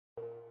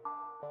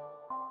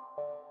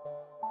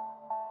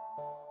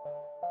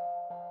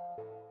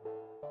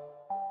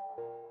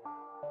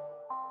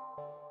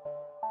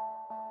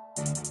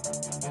Oh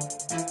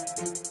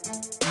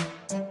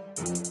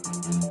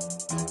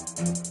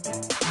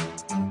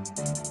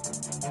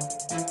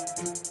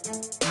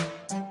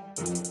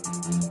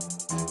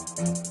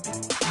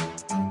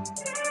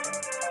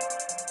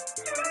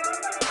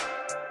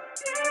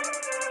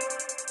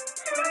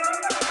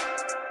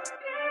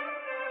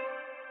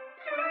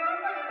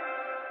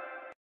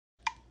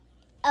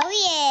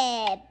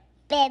yeah,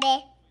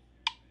 baby.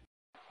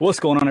 What's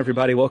going on,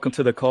 everybody? Welcome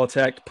to the Call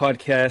Tact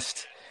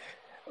podcast.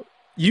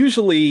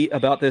 Usually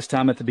about this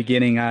time at the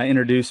beginning, I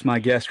introduce my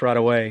guest right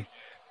away,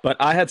 but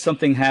I had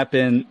something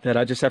happen that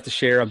I just have to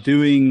share. I'm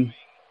doing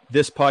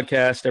this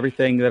podcast,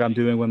 everything that I'm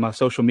doing with my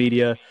social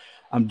media.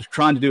 I'm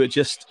trying to do it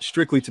just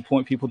strictly to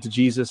point people to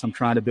Jesus. I'm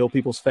trying to build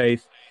people's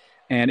faith.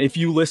 And if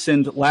you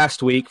listened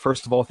last week,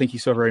 first of all, thank you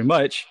so very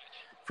much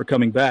for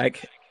coming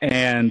back.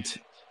 And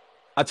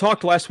I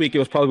talked last week, it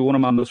was probably one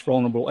of my most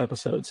vulnerable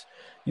episodes.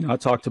 You know, I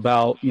talked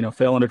about,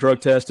 failing a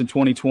drug test in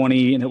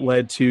 2020, and it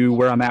led to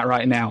where I'm at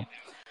right now.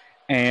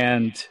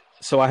 And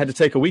so I had to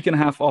take a week and a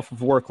half off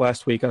of work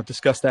last week. I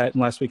discussed that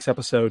in last week's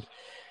episode.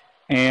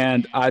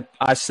 And I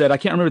said, I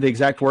can't remember the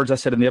exact words I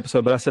said in the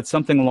episode, but I said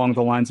something along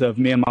the lines of,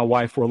 me and my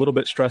wife were a little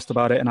bit stressed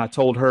about it. And I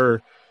told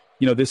her,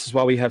 this is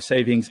why we have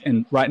savings.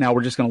 And right now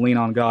we're just going to lean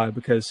on God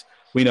because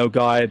we know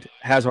God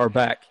has our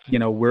back.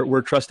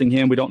 We're trusting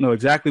him. We don't know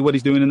exactly what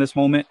he's doing in this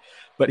moment,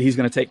 but he's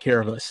going to take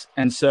care of us.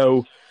 And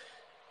so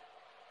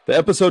the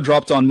episode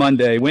dropped on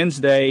Monday.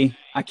 Wednesday,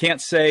 I can't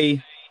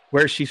say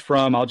where she's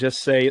from. I'll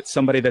just say it's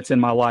somebody that's in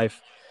my life.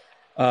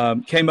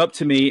 Came up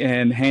to me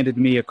and handed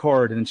me a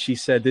card, and she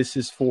said, "This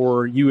is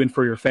for you and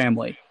for your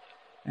family."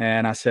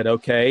 And I said,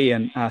 okay.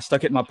 And I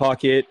stuck it in my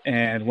pocket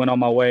and went on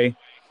my way.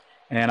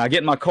 And I get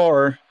in my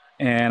car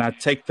and I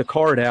take the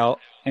card out,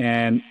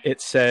 and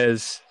it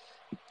says,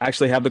 I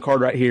actually have the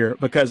card right here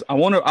because I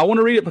want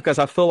to read it because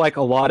I feel like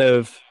a lot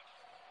of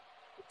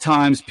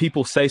times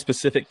people say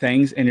specific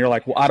things and you're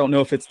like, well, I don't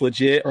know if it's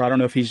legit, or I don't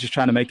know if he's just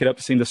trying to make it up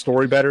to seem the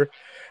story better.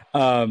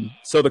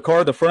 So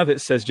the front of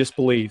it says, "Just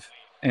believe."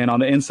 And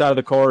on the inside of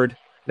the card,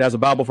 it has a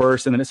Bible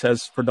verse, and then it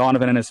says, "For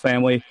Donovan and his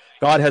family,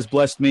 God has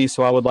blessed me,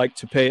 so I would like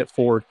to pay it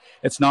forward.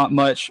 It's not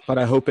much, but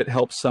I hope it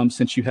helps some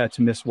since you had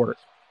to miss work."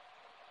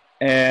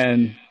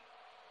 And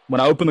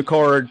when I open the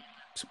card,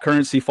 some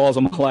currency falls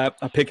on my lap.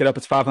 I pick it up.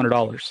 It's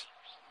 $500.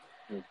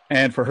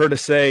 And for her to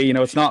say,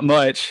 it's not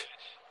much,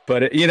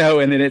 but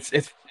and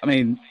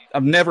then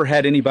I've never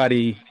had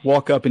anybody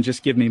walk up and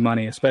just give me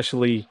money,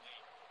 especially,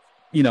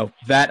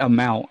 that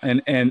amount.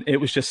 And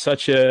it was just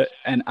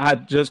and I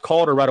just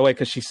called her right away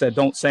because she said,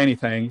 "Don't say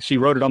anything." She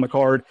wrote it on the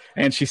card,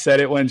 and she said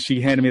it when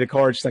she handed me the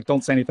card. She's like,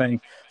 "Don't say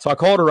anything." So I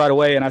called her right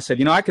away and I said,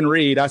 "I can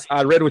read.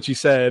 I read what you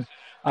said."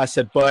 I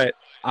said, "But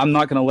I'm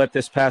not going to let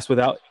this pass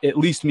without at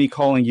least me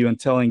calling you and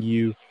telling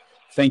you,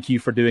 thank you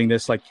for doing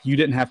this. Like, you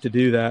didn't have to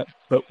do that,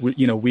 but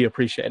we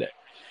appreciate it."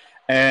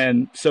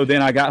 And so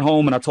then I got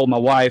home and I told my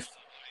wife,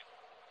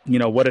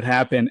 what had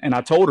happened. And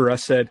I told her, I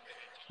said,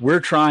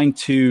 "We're trying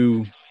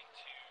to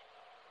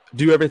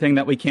do everything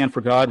that we can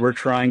for God. We're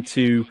trying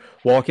to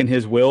walk in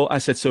his will." I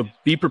said, "So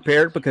be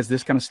prepared because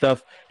this kind of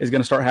stuff is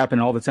going to start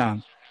happening all the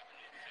time."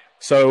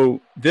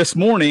 So this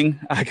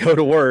morning I go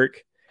to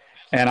work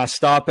and I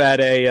stop at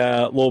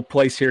a little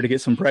place here to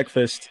get some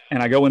breakfast.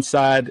 And I go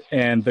inside,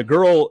 and the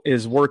girl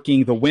is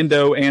working the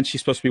window, and she's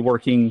supposed to be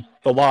working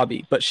the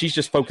lobby, but she's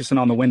just focusing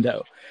on the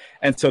window.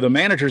 And so the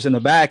manager's in the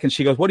back, and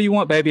she goes, "What do you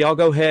want, baby? I'll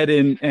go ahead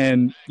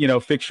and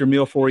fix your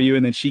meal for you,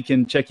 and then she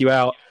can check you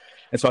out."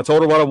 And so I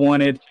told her what I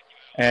wanted,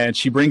 and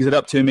she brings it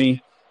up to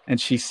me,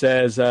 and she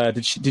says,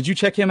 did you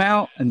check him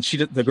out?" And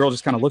the girl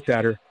just kind of looked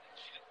at her,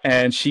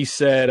 and she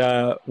said,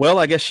 "Well,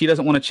 I guess she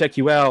doesn't want to check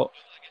you out.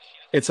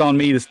 It's on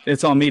me.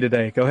 It's on me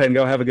today. Go ahead and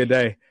go have a good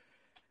day."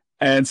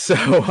 And so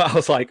I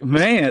was like,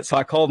 man. So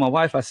I called my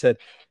wife. I said,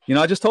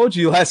 "I just told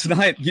you last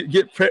night,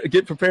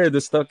 get prepared.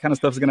 This kind of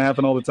stuff is going to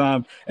happen all the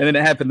time." And then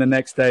it happened the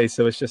next day.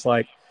 So it's just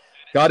like,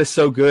 God is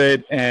so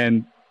good.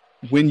 And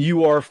when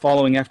you are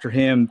following after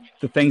him,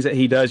 the things that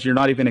he does, you're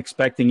not even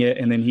expecting it.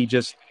 And then he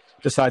just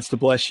decides to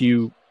bless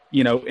you,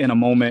 in a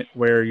moment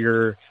where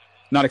you're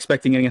not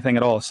expecting anything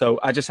at all. So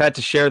I just had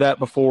to share that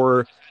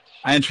before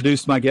I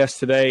introduced my guest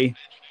today.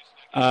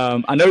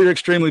 I know you're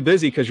extremely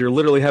busy because you're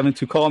literally having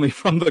to call me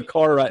from the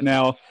car right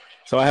now.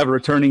 So I have a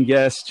returning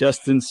guest,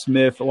 Justin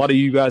Smith. A lot of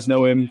you guys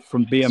know him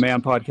from Be a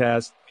Man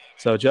podcast.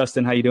 So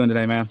Justin, how you doing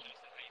today, man?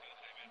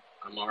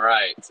 I'm all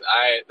right.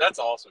 That's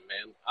awesome,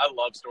 man. I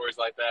love stories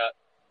like that.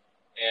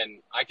 And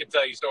I can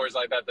tell you stories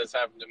like that that's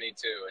happened to me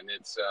too. And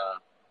it's,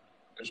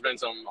 there's been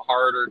some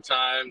harder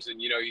times,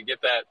 and, you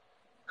get that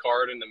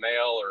card in the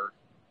mail or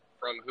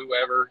from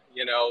whoever,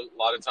 a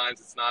lot of times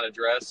it's not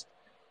addressed,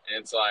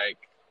 and it's like,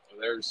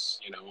 there's,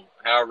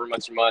 however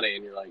much money,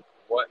 and you're like,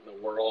 what in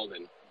the world?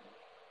 And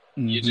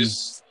you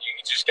just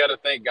got to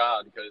thank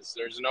God, because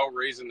there's no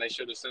reason they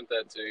should have sent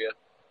that to you.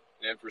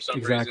 And for some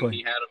reason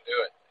he had them do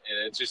it.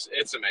 And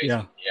it's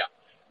amazing. Yeah.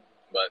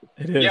 But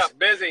it is. Yeah,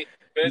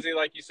 busy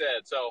like you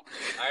said. So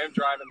I am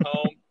driving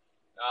home.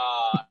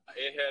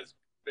 It has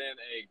been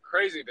a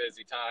crazy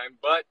busy time,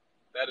 but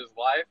that is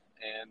life.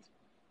 And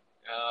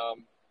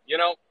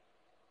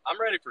I'm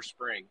ready for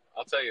spring.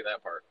 I'll tell you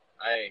that part.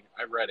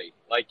 I'm ready.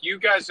 Like, you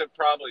guys have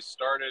probably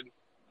started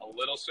a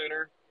little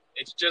sooner.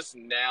 It's just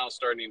now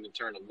starting to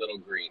turn a little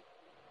green.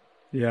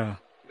 Yeah.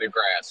 The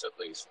grass, at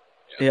least.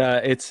 Yeah,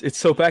 it's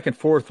so back and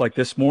forth. Like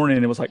this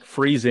morning, it was like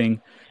freezing,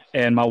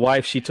 and my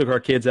wife, she took our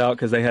kids out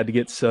because they had to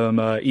get some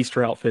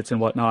Easter outfits and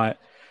whatnot.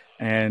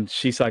 And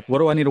she's like, "What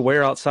do I need to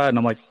wear outside?" And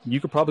I'm like, "You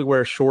could probably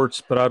wear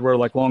shorts, but I'd wear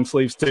like long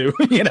sleeves too."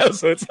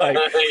 So it's like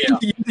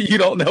Yeah. you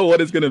don't know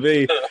what it's going to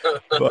be,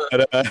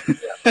 but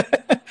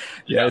Yeah.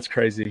 yeah, it's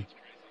crazy.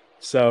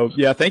 So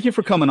yeah, thank you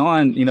for coming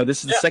on. This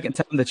is the Yeah. second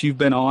time that you've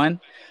been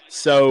on,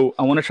 so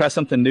I want to try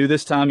something new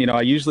this time.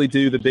 I usually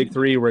do the big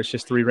three where it's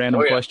just three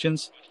random Oh, yeah.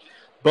 questions.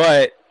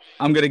 But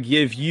I'm going to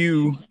give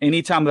you,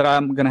 anytime that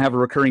I'm going to have a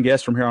recurring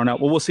guest from here on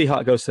out, well, we'll see how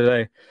it goes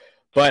today.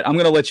 But I'm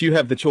going to let you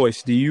have the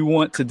choice. Do you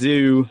want to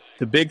do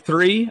the big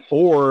three,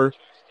 or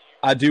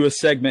I do a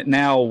segment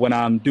now when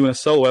I'm doing a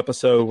solo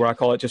episode where I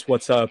call it just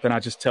What's Up, and I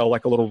just tell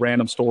like a little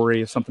random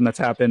story of something that's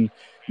happened,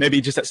 maybe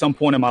just at some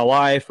point in my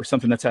life or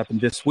something that's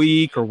happened this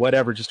week or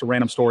whatever, just a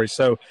random story.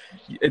 So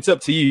it's up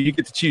to you. You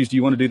get to choose. Do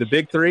you want to do the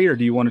big three, or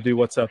do you want to do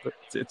What's Up?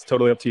 It's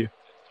totally up to you.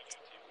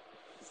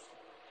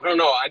 I don't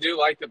know. I do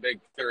like the big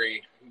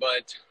three,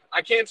 but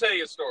I can't tell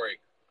you a story.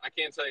 I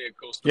can't tell you a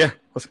cool story. Yeah.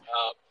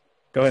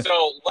 Go ahead.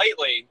 So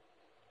lately,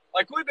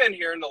 like, we've been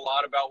hearing a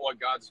lot about what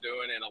God's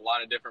doing in a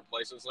lot of different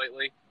places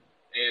lately,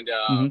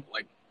 and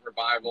like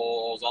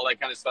revivals, all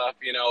that kind of stuff,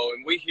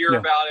 and we hear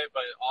about it,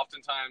 but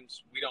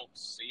oftentimes we don't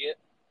see it.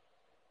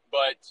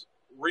 But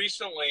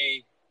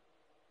recently,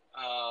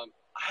 I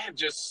have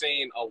just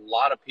seen a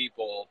lot of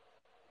people,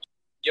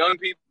 young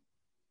people,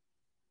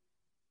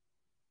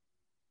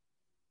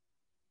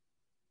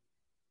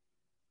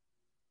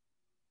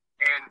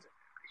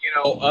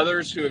 and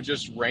others who have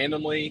just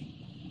randomly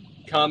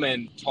come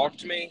and talk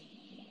to me.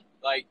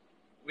 Like,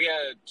 we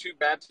had 2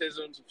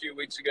 baptisms a few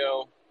weeks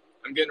ago.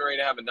 I'm getting ready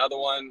to have another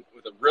one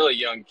with a really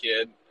young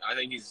kid. I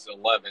think he's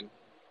 11.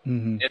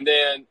 Mm-hmm. And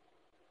then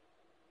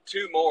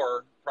 2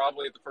 more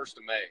probably at the 1st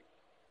of May.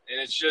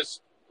 And it's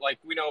just like,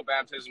 we know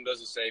baptism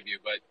doesn't save you,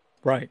 but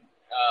Right.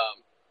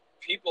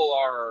 People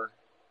are,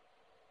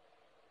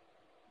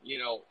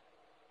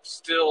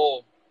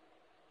 still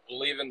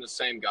believing the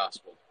same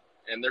gospel,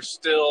 and they're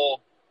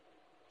still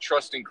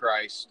trusting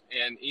Christ.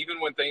 And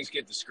even when things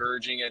get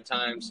discouraging at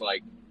times,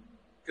 like,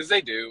 because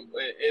they do,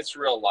 it's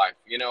real life,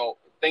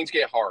 things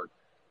get hard.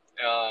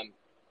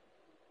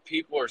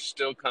 People are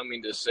still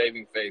coming to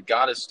saving faith.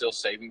 God is still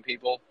saving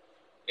people.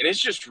 And it's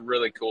just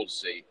really cool to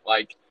see.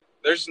 Like,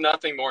 there's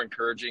nothing more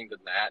encouraging than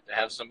that, to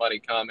have somebody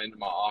come into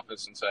my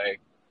office and say,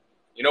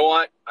 "You know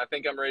what? I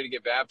think I'm ready to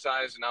get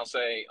baptized." And I'll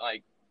say,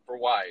 like, "For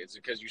why? Is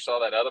it because you saw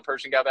that other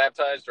person got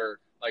baptized? Or,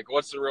 like,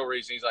 what's the real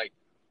reason?" He's like,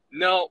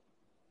 "No,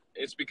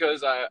 it's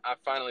because I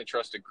finally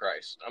trusted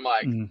Christ." I'm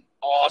like,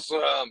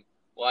 Awesome.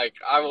 Like,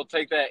 I will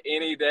take that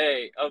any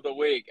day of the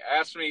week.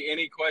 Ask me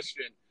any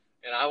question,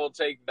 and I will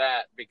take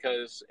that,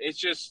 because it's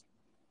just,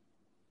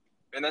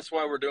 and that's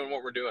why we're doing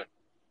what we're doing.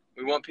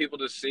 We want people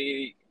to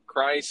see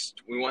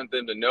Christ. We want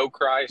them to know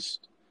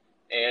Christ,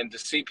 and to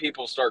see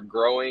people start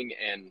growing,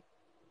 and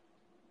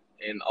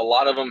a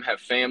lot of them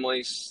have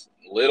families,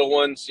 little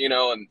ones,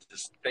 and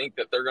just think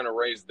that they're going to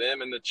raise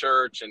them in the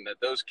church, and that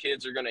those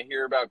kids are going to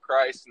hear about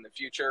Christ in the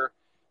future.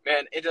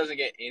 Man, it doesn't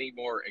get any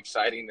more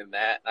exciting than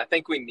that. I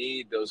think we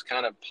need those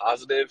kind of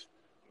positive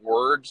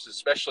words,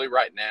 especially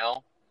right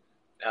now,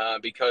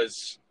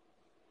 because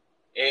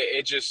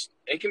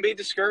it can be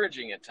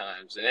discouraging at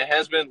times, and it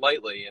has been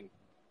lately. And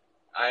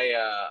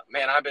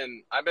I've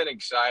been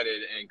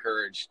excited and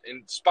encouraged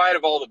in spite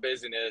of all the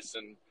busyness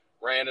and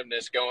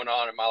randomness going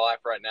on in my life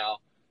right now.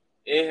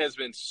 It has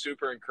been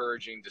super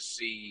encouraging to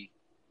see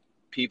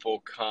people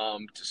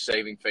come to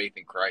saving faith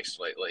in Christ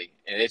lately,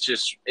 and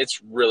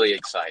it's really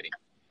exciting.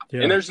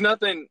 Yeah. And there's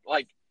nothing,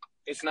 like,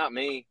 it's not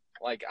me.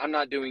 Like, I'm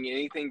not doing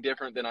anything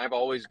different than I've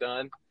always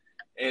done.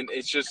 And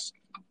it's just,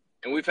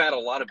 and we've had a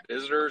lot of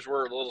visitors.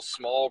 We're a little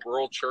small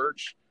rural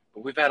church,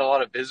 but we've had a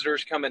lot of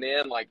visitors coming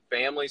in, like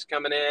families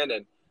coming in.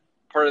 And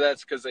part of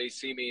that's because they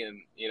see me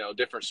in,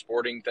 different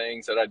sporting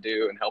things that I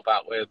do and help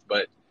out with.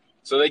 But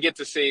so they get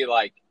to see,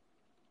 like,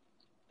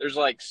 there's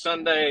like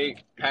Sunday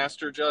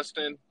Pastor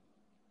Justin,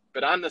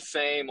 but I'm the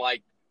same,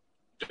 like,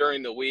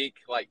 during the week,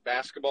 like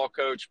basketball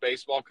coach,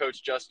 baseball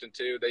coach Justin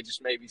too. They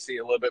just maybe see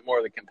a little bit more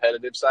of the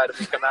competitive side of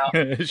me come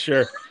out.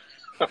 Sure.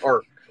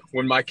 Or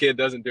when my kid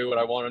doesn't do what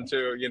I want him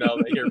to,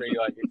 they hear me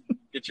like,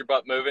 "Get your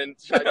butt moving,"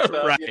 type stuff.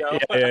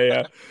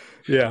 Right.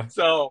 Yeah.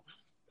 So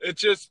it's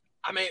just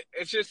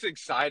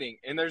exciting.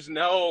 And there's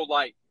no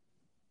like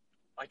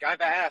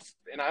I've asked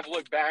and I've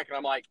looked back and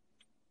I'm like,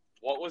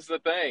 what was the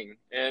thing?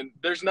 And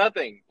there's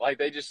nothing. Like,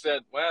 they just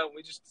said, well,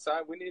 we just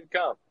decided we need to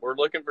come. We're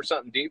looking for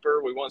something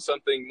deeper. We want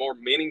something more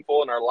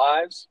meaningful in our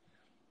lives.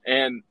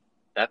 And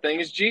that thing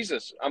is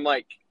Jesus. I'm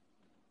like,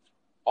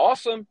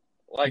 awesome.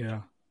 Like,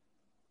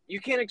 you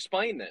can't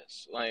explain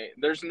this. Like,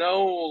 there's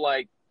no,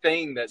 like,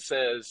 thing that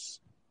says,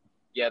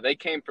 yeah, they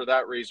came for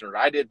that reason, or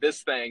I did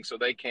this thing, so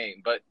they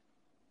came. But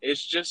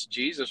it's just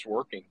Jesus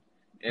working.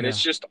 And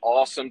it's just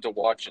awesome to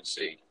watch and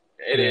see.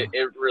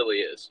 It really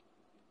is.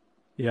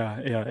 Yeah,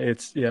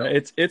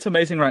 it's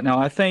amazing right now.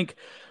 I think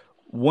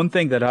one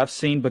thing that I've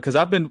seen, because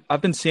I've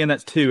been seeing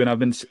that too, and I've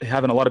been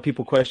having a lot of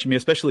people question me,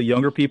 especially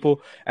younger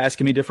people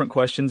asking me different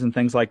questions and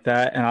things like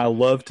that. And I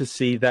love to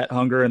see that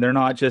hunger, and they're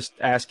not just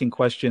asking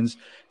questions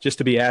just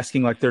to be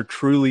asking, like they're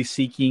truly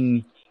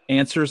seeking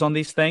answers on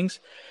these things.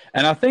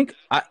 And I think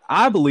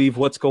I believe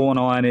what's going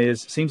on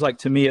seems like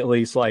to me at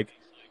least, like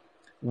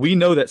we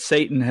know that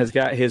Satan has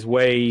got his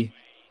way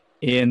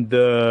in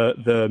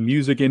the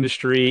music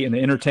industry and the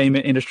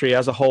entertainment industry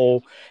as a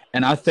whole.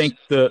 And I think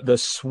the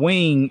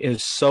swing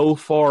is so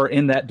far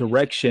in that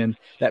direction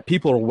that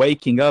people are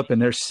waking up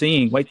and they're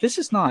seeing, wait, this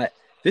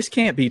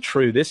can't be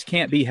true. This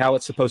can't be how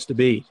it's supposed to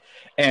be.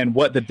 And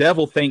what the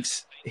devil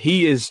thinks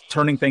he is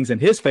turning things in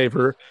his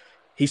favor,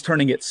 he's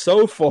turning it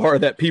so far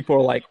that people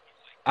are like,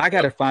 I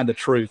got to find the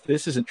truth.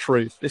 This isn't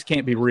truth. This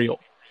can't be real.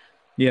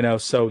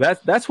 So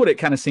that's what it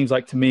kind of seems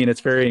like to me. And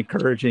it's very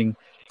encouraging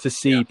to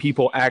see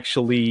people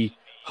actually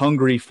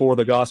hungry for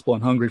the gospel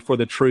and hungry for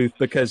the truth,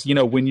 because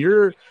when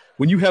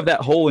you have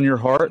that hole in your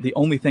heart, the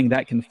only thing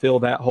that can fill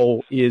that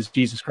hole is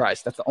Jesus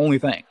Christ. That's the only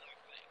thing.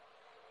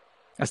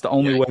 That's the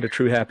only way to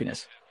true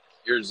happiness.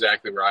 You're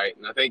exactly right.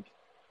 And I think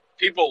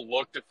people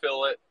look to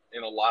fill it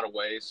in a lot of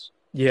ways.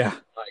 Yeah.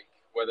 Like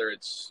whether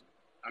it's,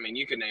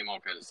 you can name all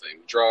kinds of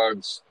things,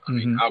 drugs,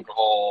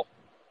 alcohol,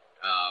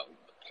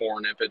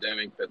 porn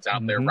epidemic that's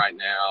out there right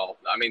now.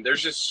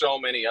 There's just so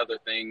many other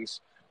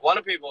things. A lot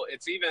of people,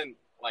 it's even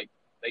like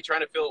they try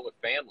to fill it with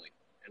family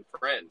and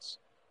friends.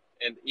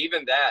 And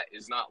even that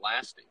is not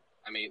lasting.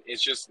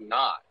 It's just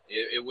not.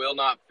 It will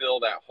not fill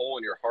that hole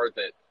in your heart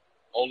that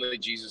only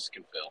Jesus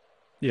can fill.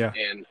 Yeah.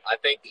 And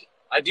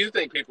I do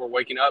think people are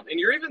waking up. And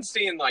you're even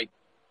seeing like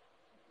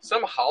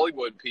some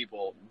Hollywood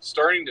people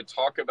starting to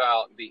talk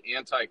about the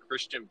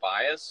anti-Christian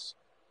bias.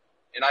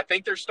 And I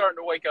think they're starting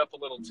to wake up a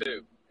little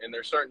too. And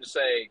they're starting to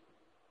say,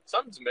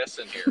 something's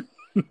missing here.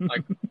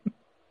 Like,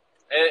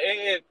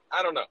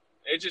 I don't know.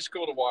 It's just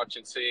cool to watch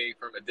and see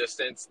from a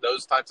distance,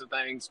 those types of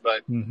things.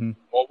 But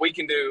what we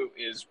can do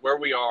is where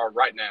we are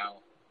right now,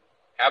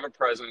 have a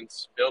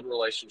presence, build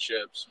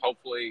relationships,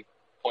 hopefully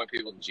point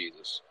people to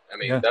Jesus.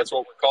 That's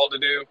what we're called to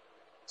do.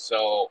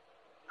 So,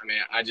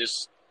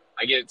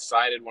 I get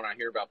excited when I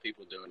hear about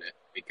people doing it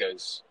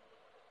because,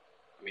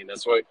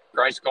 that's what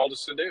Christ called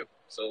us to do.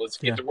 So let's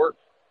get to work.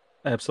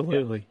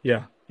 Absolutely.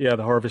 Yeah.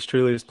 The harvest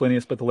truly is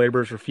plenteous, but the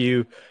laborers are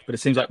few. But it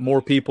seems like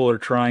more people are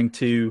trying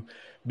to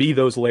be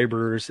those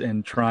laborers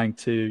and trying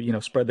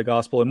to, spread the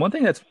gospel. And one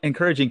thing that's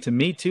encouraging to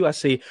me too, I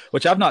see,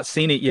 which I've not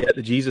seen it yet,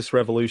 the Jesus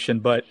Revolution,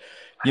 but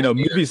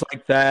movies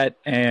like that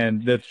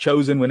and The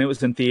Chosen, when it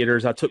was in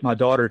theaters, I took my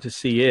daughter to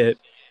see it.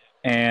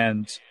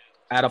 And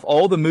out of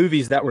all the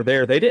movies that were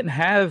there, they didn't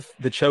have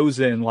The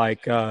Chosen,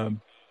 like,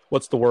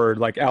 what's the word?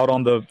 Like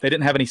they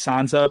didn't have any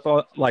signs up,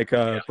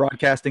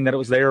 broadcasting that it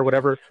was there or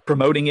whatever,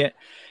 promoting it.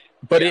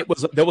 But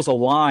there was a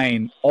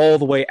line all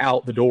the way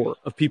out the door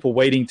of people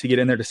waiting to get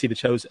in there to see The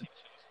Chosen.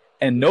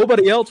 And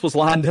nobody else was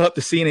lined up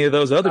to see any of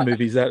those other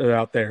movies that are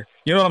out there.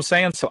 You know what I'm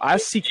saying? So I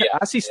see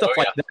stuff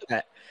like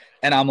that.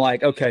 And I'm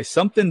like, okay,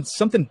 something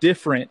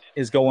different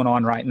is going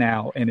on right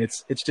now. And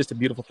it's just a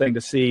beautiful thing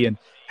to see. And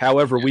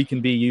however we can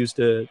be used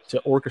to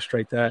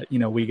orchestrate that,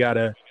 we got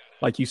to,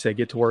 like you said,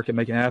 get to work and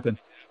make it happen.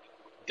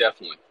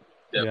 Definitely.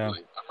 I'm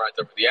right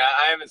there with you.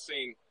 I haven't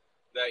seen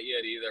that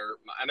yet either.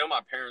 I know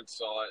my parents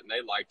saw it and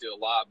they liked it a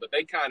lot, but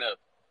they kind of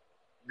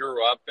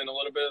grew up in a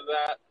little bit of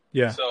that.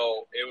 Yeah.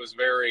 So it was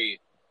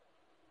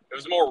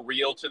more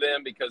real to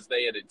them because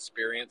they had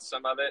experienced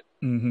some of it.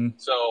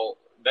 So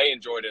they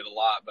enjoyed it a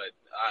lot. But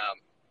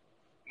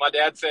my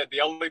dad said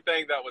the only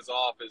thing that was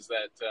off is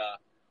that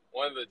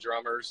one of the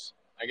drummers,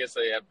 I guess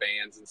they have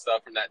bands and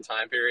stuff from that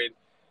time period,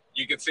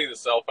 you could see the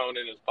cell phone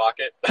in his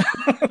pocket.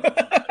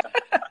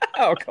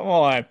 Oh, come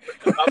on.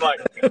 I'm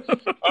like,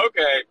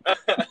 okay.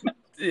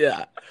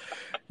 Yeah.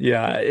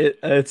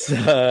 It's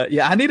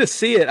I need to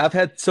see it. I've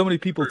had so many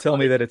people tell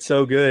me that it's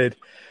so good,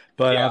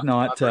 but I've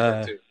not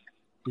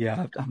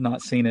I've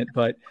not seen it.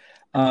 But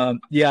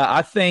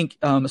I think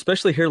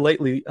especially here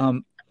lately,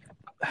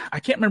 I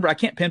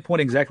can't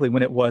pinpoint exactly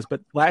when it was,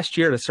 but last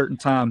year at a certain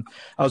time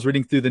I was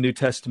reading through the New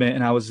Testament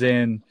and I was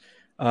in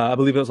I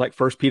believe it was like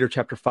 1 Peter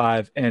chapter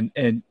 5,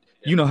 and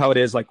you know how it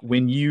is, like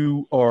when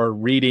you are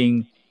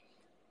reading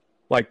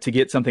like to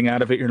get something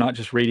out of it, you're not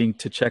just reading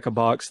to check a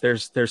box.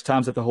 There's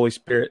times that the Holy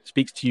Spirit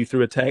speaks to you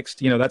through a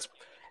text. That's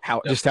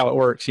just how it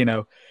works,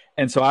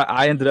 And so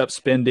I ended up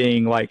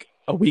spending like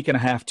a week and a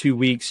half, 2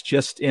 weeks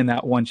just in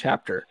that one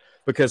chapter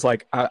because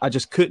like I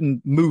just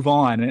couldn't move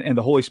on. And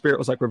the Holy Spirit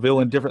was like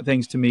revealing different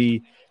things to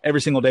me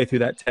every single day through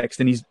that text.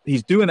 And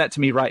he's doing that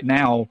to me right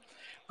now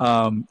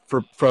from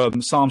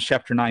Psalms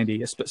chapter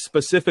 90,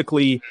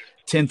 specifically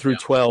 10 through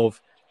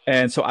 12.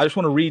 And so I just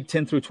want to read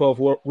 10 through 12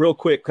 real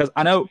quick because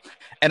I know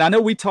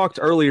we talked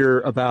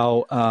earlier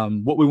about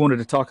what we wanted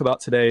to talk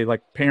about today,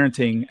 like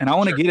parenting, and I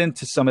want to get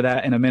into some of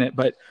that in a minute,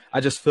 but I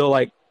just feel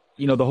like,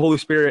 the Holy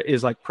Spirit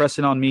is like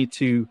pressing on me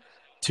to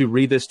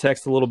read this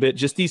text a little bit,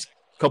 just these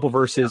couple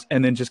verses,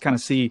 and then just kind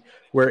of see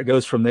where it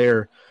goes from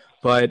there.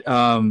 But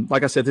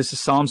like I said, this is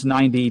Psalms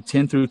 90,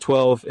 10 through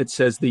 12. It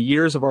says, the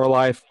years of our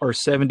life are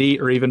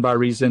 70, or even by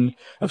reason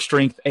of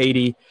strength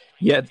 80,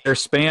 yet their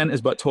span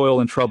is but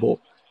toil and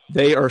trouble.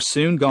 They are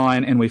soon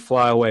gone, and we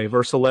fly away.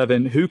 Verse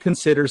 11, who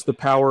considers the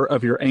power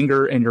of your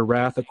anger and your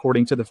wrath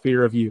according to the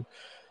fear of you?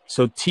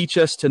 So teach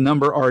us to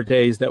number our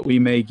days that we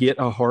may get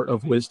a heart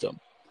of wisdom.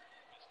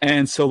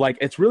 And so, like,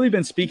 it's really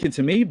been speaking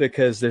to me,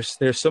 because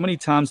there's so many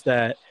times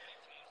that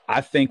I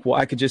think, well,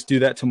 I could just do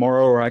that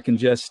tomorrow, or I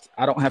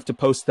don't have to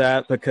post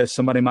that because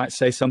somebody might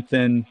say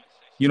something.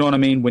 You know what I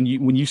mean? When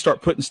you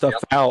start putting stuff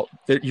out,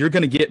 you're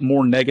going to get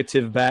more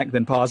negative back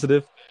than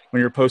positive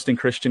when you're posting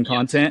Christian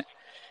content,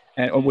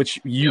 and which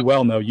you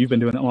well know. You've been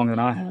doing it longer than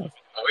I have.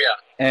 Oh yeah.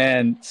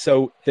 And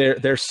so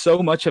there's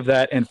so much of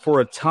that. And for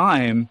a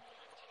time,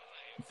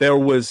 I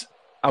was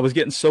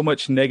getting so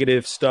much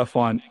negative stuff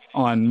on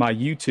my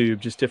YouTube,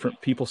 just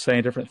different people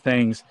saying different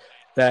things,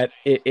 that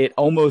it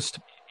almost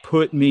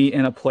put me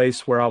in a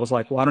place where I was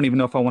like, well, I don't even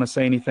know if I want to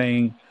say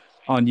anything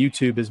on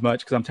YouTube as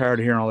much, because I'm tired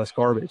of hearing all this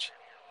garbage,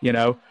 you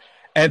know?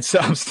 And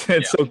so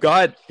so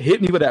God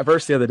hit me with that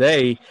verse the other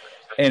day,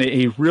 and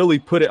he really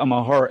put it on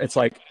my heart. It's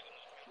like,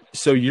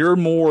 so you're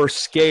more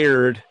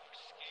scared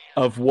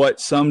of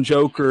what some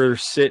joker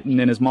sitting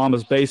in his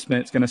mama's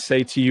basement is going to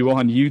say to you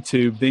on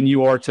YouTube than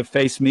you are to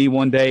face me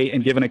one day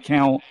and give an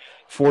account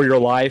for your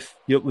life.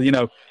 You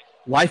know,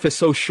 life is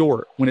so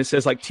short. When it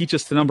says, like, teach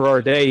us to number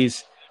our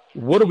days,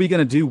 what are we going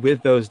to do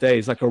with those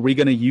days? Like, are we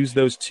going to use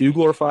those to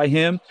glorify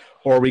him,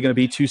 or are we going to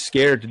be too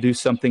scared to do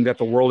something that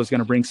the world is going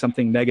to bring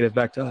something negative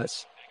back to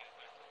us?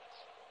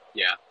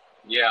 Yeah.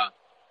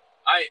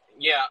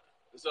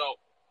 So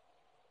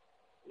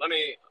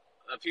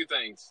a few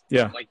things.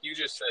 Yeah. Like you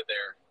just said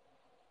there.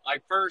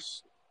 Like,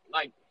 first,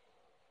 like,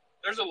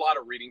 there's a lot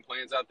of reading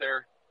plans out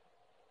there,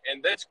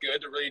 and that's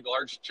good to read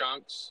large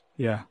chunks.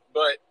 Yeah.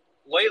 But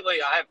lately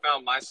I have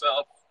found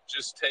myself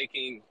just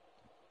taking,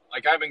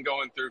 like, I've been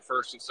going through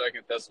 1st and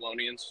 2nd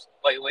Thessalonians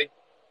lately.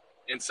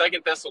 In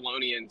 2nd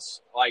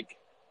Thessalonians, like,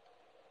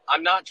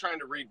 I'm not trying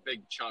to read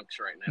big chunks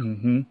right now.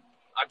 Mm-hmm.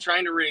 I'm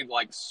trying to read,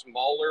 like,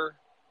 smaller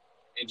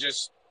and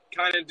just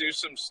kind of do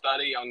some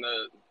study on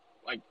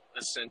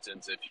a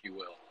sentence, if you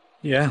will.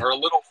 Yeah. Or a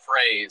little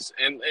phrase.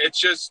 And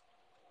it's just,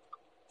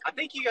 I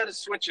think you got to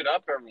switch it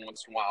up every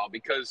once in a while,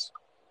 because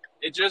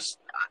it just,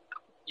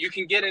 you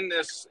can get in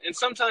this, and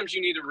sometimes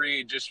you need to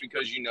read just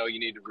because you know you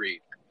need to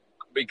read.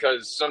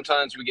 Because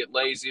sometimes we get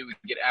lazy, we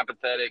get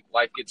apathetic,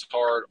 life gets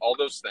hard, all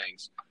those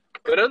things.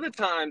 But other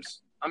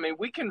times, I mean,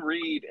 we can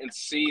read and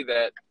see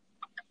that,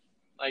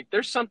 like,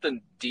 there's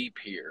something deep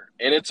here.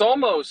 And it's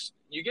almost,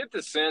 you get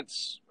the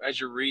sense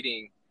as you're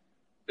reading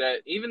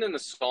that even in the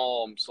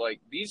Psalms, like,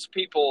 these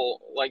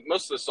people, like,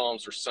 most of the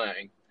Psalms are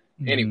sang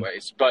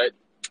anyways, but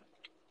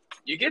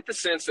you get the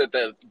sense that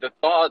the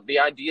thought, the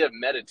idea of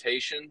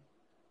meditation,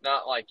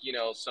 not like, you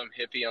know, some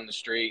hippie on the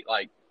street,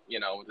 like, you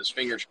know, with his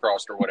fingers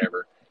crossed or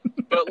whatever,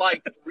 but,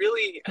 like,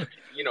 really,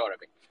 you know what I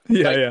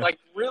mean? Yeah. Like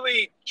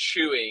really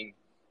chewing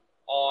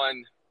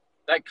on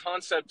that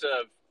concept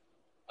of,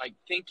 like,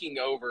 thinking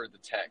over the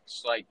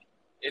text. Like,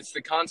 it's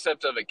the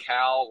concept of a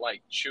cow,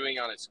 like, chewing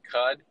on its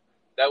cud.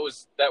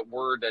 That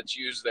word that's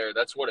used there.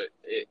 That's what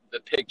the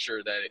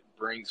picture that it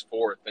brings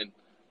forth. And,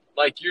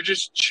 like, you're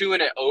just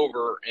chewing it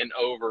over and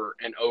over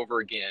and over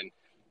again.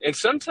 And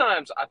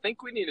sometimes I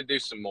think we need to do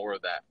some more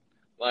of that.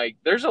 Like,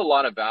 there's a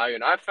lot of value.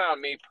 And I found,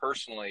 me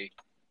personally,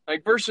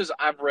 like, verses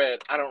I've read,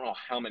 I don't know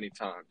how many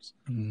times.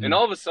 Mm-hmm. And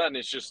all of a sudden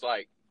it's just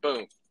like,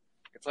 boom,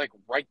 it's like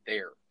right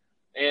there.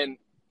 And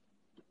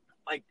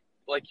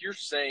like you're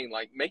saying,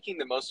 like, making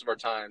the most of our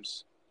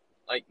times,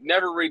 like,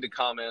 never read the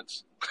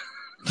comments.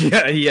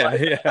 Yeah.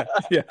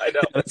 I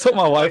know. That's what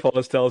my wife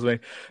always tells me.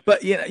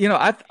 But you know,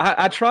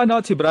 I try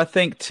not to, but I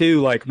think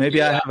too, like,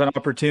 maybe I have an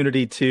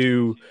opportunity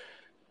to,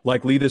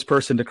 like, lead this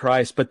person to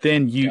Christ. But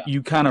then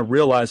you kind of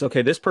realize,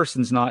 okay, this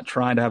person's not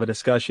trying to have a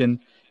discussion.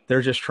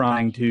 They're just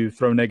trying to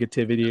throw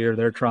negativity, or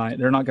they're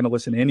not going to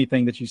listen to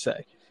anything that you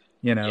say,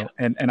 you know?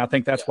 Yeah. And I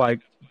think that's why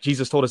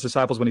Jesus told his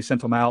disciples when he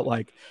sent them out,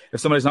 like, if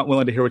somebody's not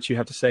willing to hear what you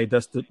have to say,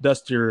 dust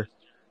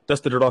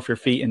the dirt off your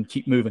feet and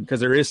keep moving,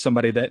 because there is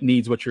somebody that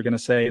needs what you're going to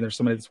say, and there's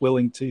somebody that's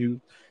willing to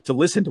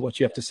listen to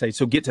what you have to say.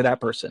 So get to that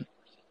person,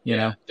 you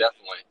know?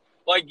 Definitely.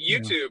 Like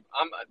YouTube,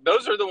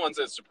 those are the ones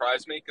that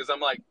surprise me, because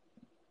I'm like,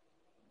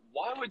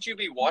 why would you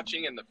be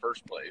watching in the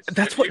first place?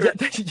 That's what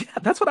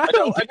I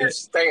don't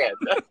understand.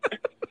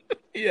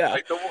 Yeah.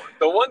 Like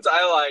the ones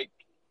I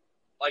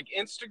like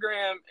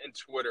Instagram and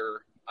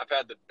Twitter, I've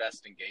had the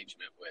best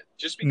engagement with,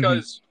 just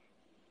because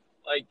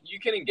like, you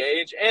can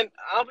engage. And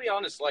I'll be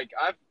honest, like,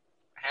 I've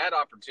had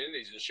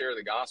opportunities to share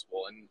the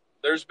gospel, and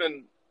there's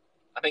been,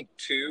 I think,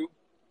 2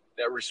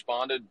 that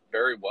responded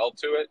very well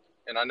to it.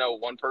 And I know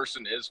one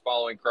person is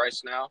following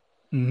Christ now,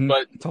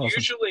 but awesome.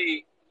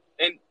 Usually,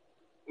 and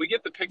we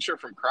get the picture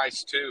from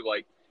Christ too.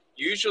 Like,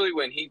 usually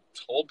when he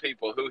told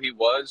people who he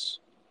was,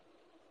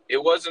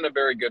 it wasn't a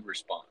very good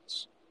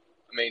response.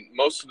 I mean,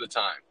 most of the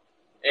time.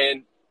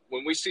 And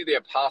when we see the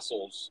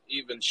apostles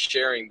even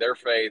sharing their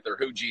faith or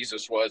who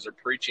Jesus was or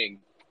preaching,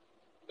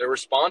 their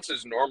response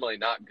is normally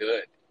not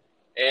good.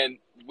 And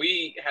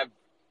we have,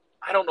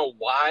 I don't know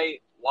why,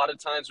 a lot of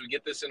times we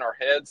get this in our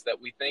heads that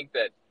we think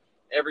that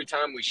every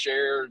time we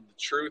share the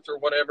truth or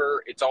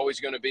whatever, it's always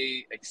going to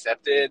be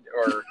accepted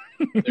or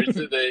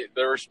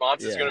the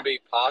response is going to be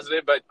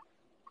positive. But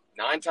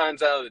 9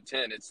 times out of the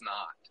 10, it's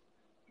not.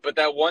 But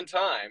that one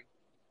time,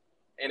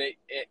 and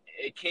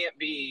it can't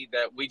be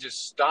that we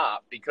just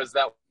stop, because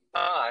that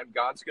time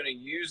God's going to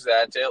use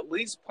that to at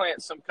least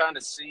plant some kind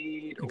of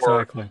seed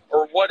or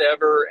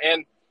whatever.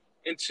 And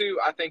two,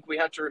 I think we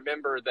have to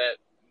remember that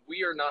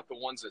we are not the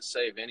ones that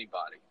save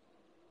anybody.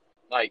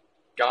 Like,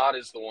 God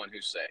is the one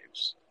who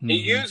saves. Mm-hmm. He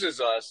uses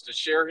us to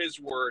share his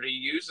word. He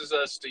uses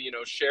us to,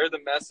 share the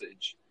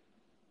message,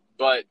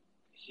 but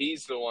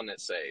he's the one that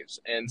saves.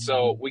 And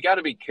so we got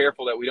to be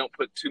careful that we don't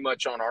put too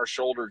much on our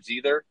shoulders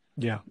either.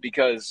 Yeah.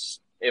 Because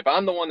if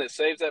I'm the one that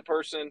saves that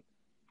person,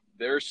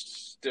 they're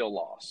still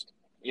lost.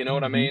 You know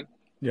what I mean?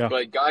 Yeah.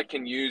 But God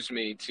can use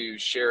me to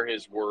share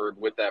his word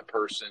with that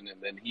person,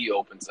 and then he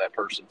opens that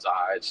person's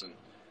eyes. And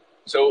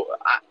so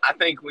I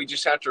think we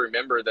just have to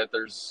remember that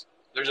there's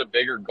a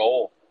bigger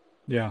goal.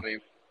 Yeah. I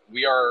mean,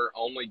 we are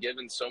only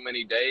given so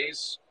many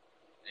days,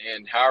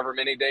 and however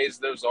many days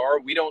those are,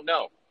 we don't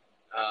know.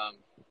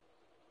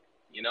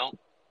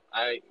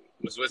 I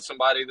was with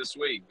somebody this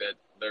week that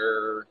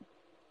they're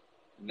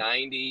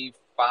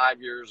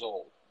 95 years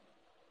old,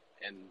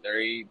 and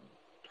they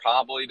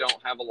probably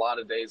don't have a lot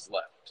of days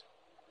left,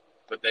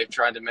 but they've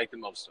tried to make the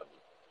most of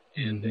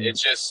them. And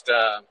it's just,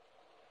 I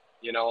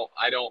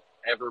don't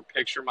ever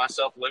picture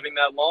myself living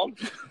that long.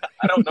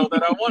 I don't know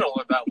that I want to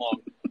live that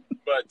long,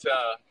 but,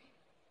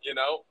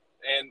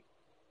 and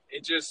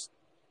it just,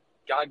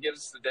 God gives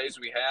us the days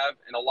we have.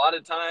 And a lot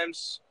of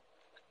times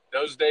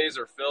those days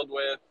are filled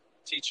with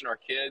teaching our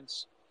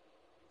kids,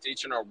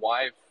 teaching our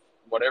wife,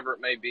 whatever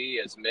it may be,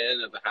 as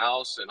men of the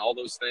house and all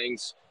those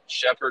things,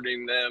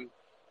 shepherding them,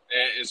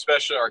 and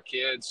especially our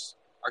kids.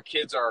 Our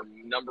kids are our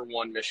number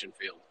one mission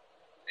field.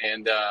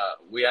 And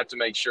we have to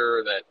make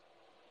sure that,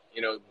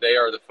 they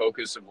are the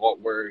focus of what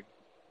we're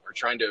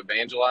trying to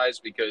evangelize,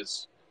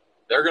 because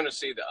they're going to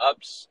see the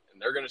ups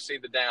and they're going to see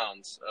the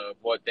downs of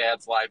what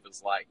dad's life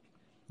is like.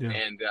 Yeah.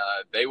 And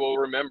they will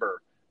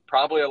remember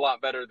probably a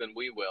lot better than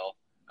we will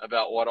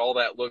about what all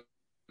that looks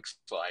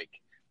like.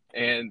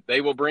 And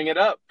they will bring it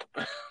up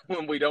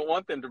when we don't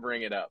want them to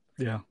bring it up.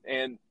 Yeah.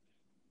 And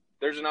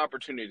there's an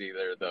opportunity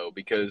there, though,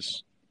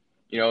 because,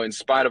 in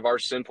spite of our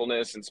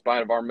sinfulness, in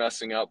spite of our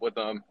messing up with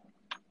them,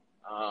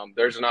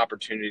 there's an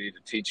opportunity to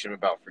teach them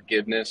about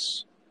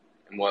forgiveness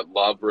and what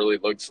love really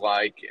looks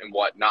like, and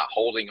what not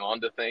holding on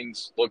to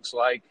things looks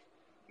like,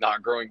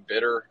 not growing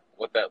bitter,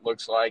 what that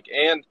looks like,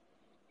 and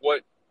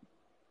what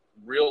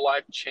real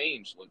life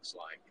change looks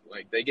like.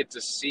 Like, they get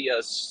to see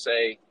us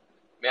say,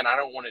 man, I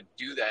don't want to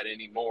do that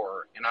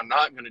anymore, and I'm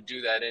not going to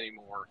do that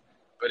anymore,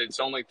 but it's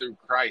only through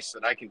Christ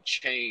that I can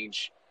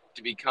change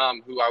to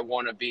become who I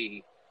want to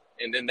be.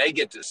 And then they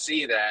get to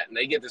see that, and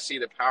they get to see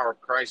the power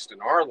of Christ in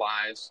our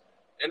lives.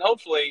 And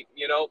hopefully,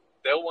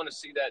 they'll want to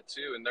see that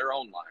too in their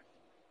own life.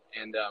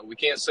 And we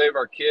can't save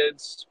our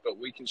kids, but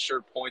we can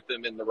sure point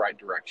them in the right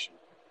direction.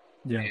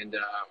 Yeah. And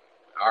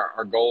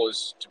our goal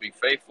is to be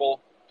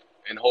faithful,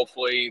 and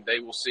hopefully they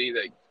will see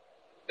that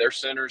they're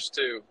sinners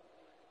too,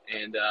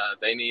 and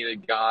they need a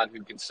God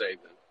who can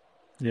save them.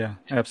 Yeah,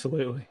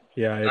 absolutely.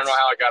 Yeah, I don't know how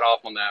I got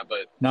off on that,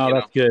 but no,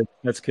 that's good.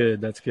 That's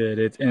good. That's good.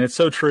 It's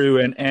so true.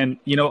 And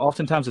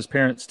oftentimes as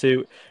parents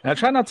too, and I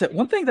try not to.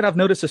 One thing that I've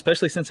noticed,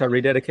 especially since I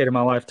rededicated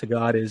my life to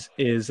God,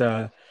 is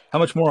how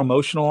much more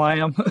emotional I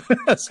am,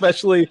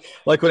 especially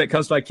like when it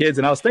comes to my kids.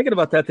 And I was thinking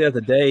about that the other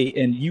day.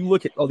 And you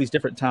look at all these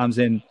different times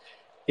in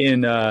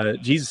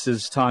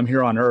Jesus's time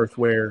here on earth,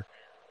 where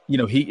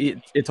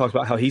it talks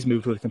about how he's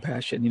moved with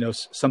compassion.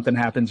 Something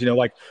happens.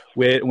 Like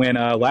when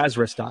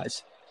Lazarus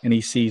dies, and he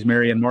sees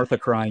Mary and Martha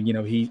crying,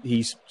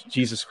 he's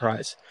Jesus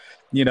Christ,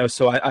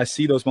 so I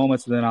see those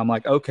moments, and then I'm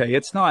like, okay,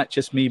 it's not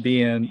just me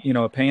being,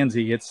 a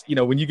pansy. It's,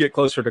 when you get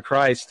closer to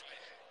Christ,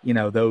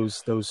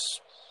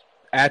 those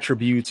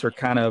attributes are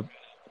kind of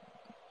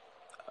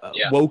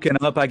woken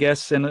up, I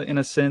guess, in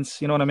a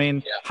sense, you know what I mean?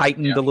 Yeah.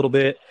 Heightened a little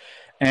bit.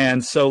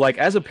 And so like,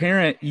 as a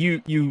parent,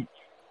 you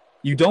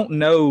don't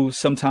know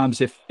sometimes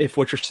if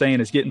what you're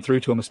saying is getting through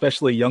to them,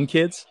 especially young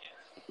kids.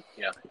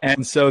 Yeah.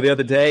 And so the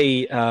other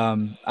day,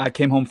 I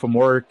came home from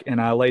work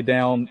and I laid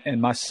down,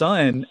 and my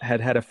son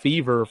had a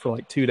fever for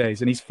like 2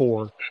 days, and he's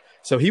 4.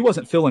 So he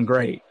wasn't feeling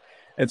great.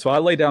 And so I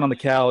laid down on the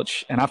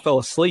couch and I fell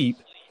asleep.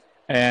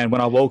 And when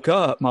I woke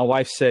up, my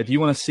wife said, "Do you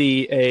want to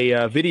see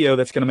a video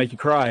that's going to make you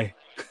cry?"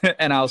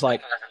 And I was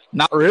like,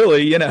 "Not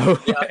really, Yeah, no.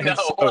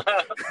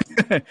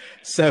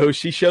 So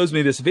she shows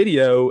me this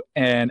video.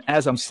 And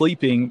as I'm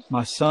sleeping,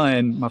 my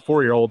son, my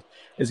 4-year-old,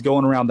 is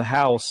going around the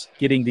house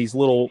getting these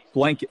little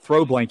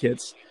throw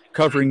blankets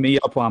covering me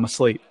up while I'm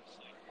asleep.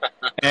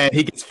 And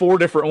he gets 4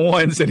 different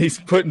ones, and he's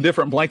putting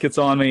different blankets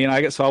on me.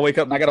 And so I wake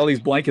up and I got all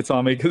these blankets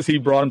on me because he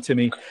brought them to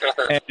me.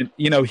 And,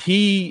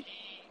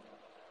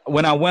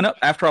 when I went up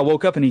after I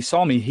woke up and he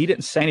saw me, he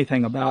didn't say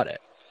anything about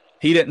it.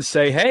 He didn't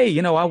say, "Hey,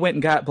 I went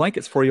and got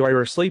blankets for you while you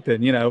were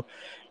sleeping,"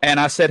 And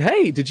I said,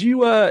 "Hey, did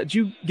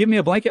you give me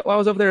a blanket while I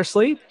was over there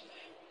asleep?"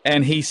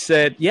 And he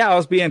said, "Yeah, I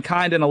was being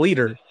kind and a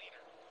leader."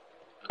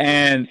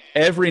 And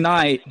every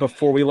night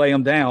before we lay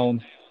him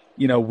down,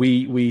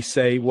 we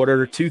say, "What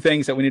are 2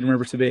 things that we need to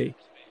remember to be?"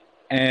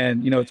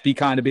 And it's be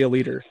kind, to be a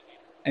leader.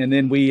 And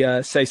then we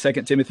say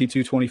 2 Timothy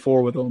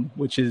 2:24 with them,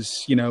 which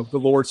is, the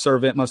Lord's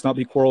servant must not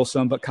be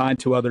quarrelsome, but kind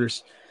to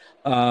others.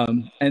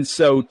 And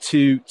so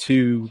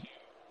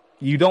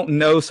you don't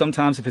know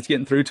sometimes if it's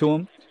getting through to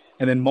them.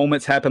 And then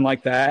moments happen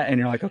like that. And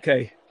you're like,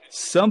 okay,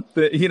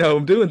 something,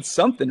 I'm doing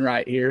something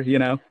right here.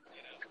 Yeah.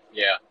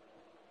 Yeah.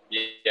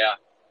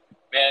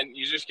 Man,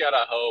 you just got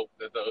to hope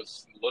that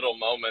those little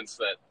moments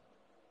that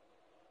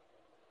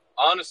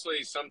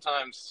honestly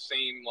sometimes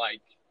seem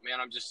like, man,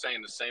 I'm just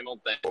saying the same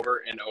old thing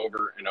over and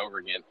over and over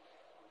again.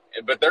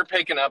 But they're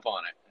picking up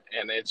on it.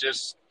 And you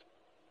just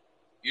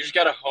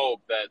got to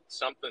hope that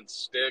something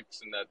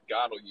sticks and that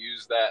God will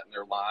use that in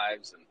their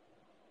lives. And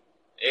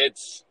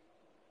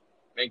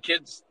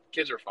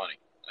kids are funny.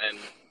 And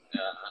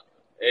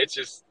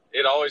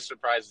it always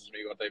surprises me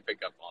what they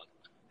pick up on.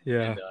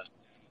 Yeah.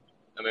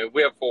 And,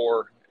 we have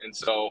 4. And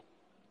so,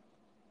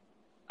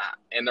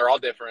 and they're all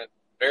different,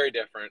 very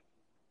different,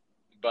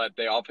 but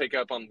they all pick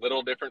up on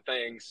little different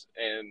things,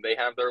 and they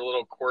have their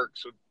little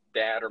quirks with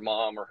dad or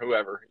mom or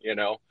whoever,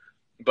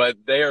 but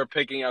they are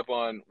picking up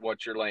on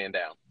what you're laying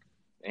down.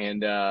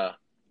 And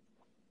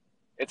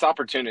it's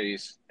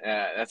opportunities.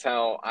 That's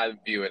how I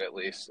view it, at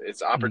least.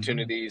 It's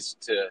opportunities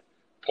to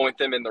point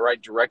them in the right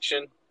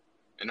direction,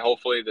 and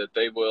hopefully that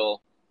they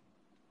will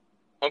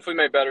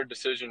make better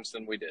decisions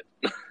than we did.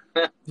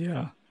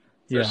 Yeah.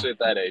 Especially at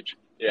that age.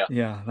 Yeah.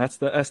 Yeah, that's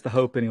the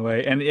hope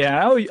anyway. And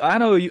yeah,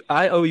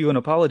 I owe you an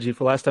apology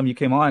for last time you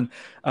came on.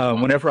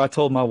 Whenever I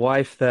told my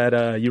wife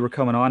that you were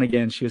coming on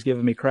again, she was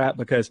giving me crap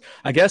because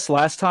I guess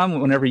last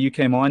time whenever you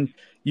came on,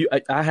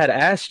 I had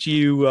asked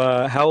you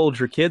how old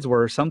your kids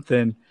were or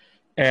something.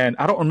 And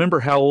I don't remember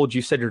how old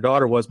you said your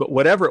daughter was, but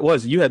whatever it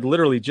was, you had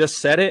literally just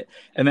said it,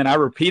 and then I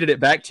repeated it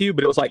back to you,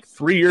 but it was like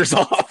 3 years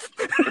off.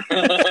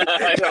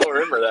 I don't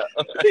remember that.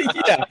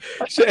 Yeah.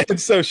 And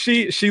so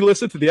she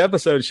listened to the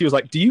episode. And she was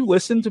like, "Do you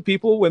listen to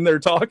people when they're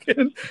talking?"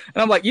 And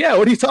I'm like, "Yeah,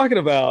 what are you talking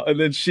about?" And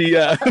then she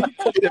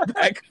played it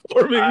back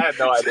for me. I had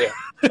no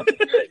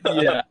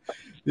idea.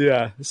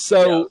 Yeah.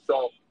 So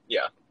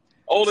yeah.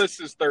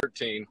 Oldest is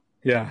 13.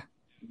 Yeah.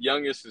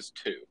 Youngest is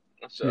 2.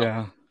 So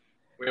yeah.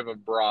 We have a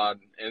broad,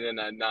 and then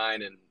a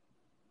 9 and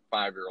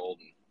 5-year-old.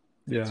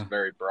 And it's a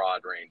very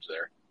broad range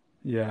there.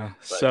 Yeah.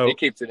 But so it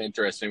keeps it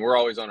interesting. We're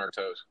always on our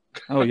toes.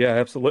 Oh yeah,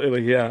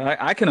 absolutely. Yeah.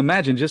 I can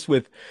imagine just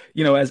with,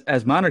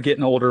 as mine are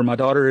getting older, my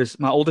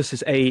oldest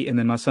is 8 and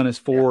then my son is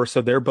 4.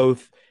 So they're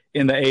both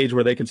in the age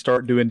where they can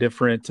start doing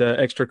different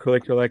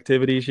extracurricular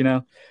activities,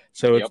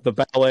 So it's the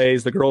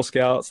ballets, the Girl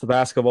Scouts, the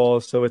basketball.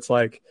 So it's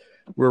like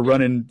we're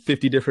running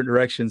 50 different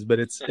directions, but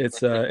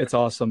it's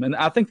awesome. And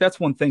I think that's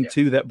one thing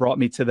too that brought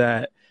me to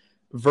that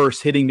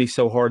verse hitting me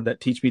so hard,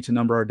 that teach me to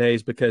number our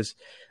days, because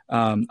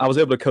I was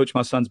able to coach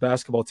my son's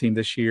basketball team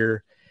this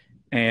year,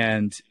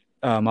 and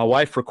my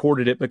wife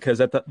recorded it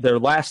because their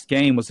last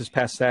game was this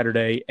past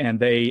Saturday, and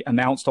they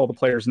announced all the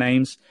players'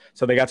 names,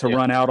 so they got to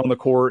run out on the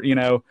court,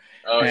 Oh,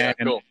 yeah,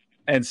 cool.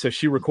 And so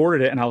she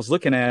recorded it, and I was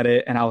looking at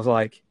it, and I was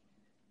like,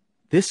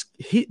 this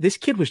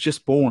kid was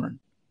just born.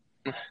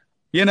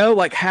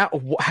 Like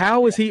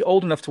how is he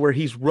old enough to where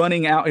he's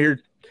running out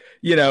here,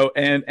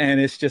 and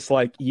it's just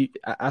like,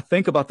 I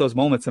think about those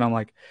moments and I'm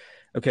like,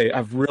 okay,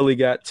 I've really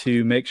got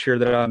to make sure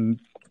that I'm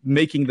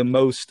making the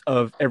most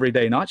of every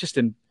day, not just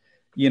in,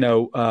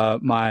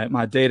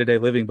 my day-to-day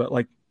living, but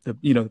like the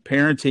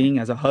parenting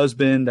as a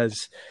husband,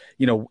 as,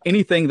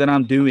 anything that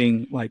I'm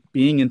doing, like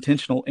being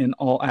intentional in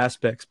all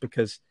aspects,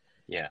 because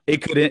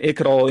it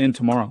could all end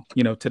tomorrow.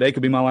 Today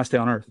could be my last day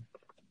on earth.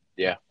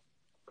 Yeah.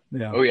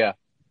 Yeah. Oh yeah.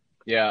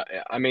 Yeah.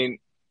 I mean,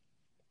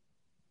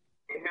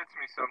 it hits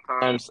me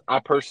sometimes.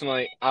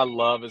 I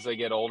love as they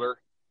get older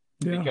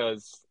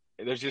because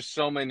there's just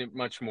so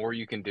much more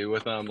you can do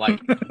with them. Like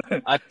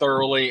I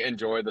thoroughly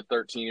enjoy the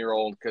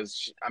 13-year-old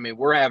because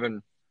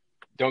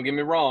don't get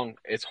me wrong,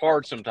 it's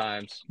hard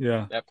sometimes.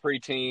 Yeah. That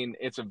preteen,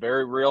 it's a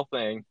very real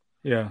thing.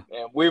 Yeah.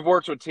 And we've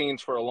worked with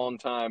teens for a long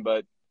time,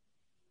 but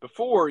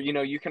before,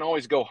 you can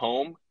always go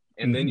home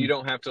and then you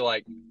don't have to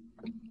like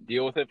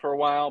deal with it for a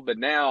while. But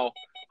now,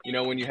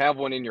 when you have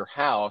one in your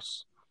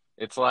house,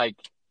 it's like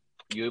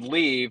you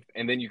leave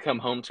and then you come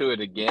home to it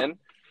again.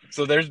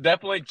 So there's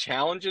definitely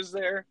challenges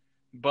there,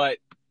 but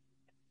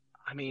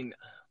I mean,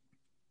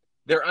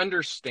 they're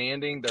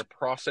understanding, they're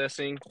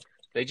processing,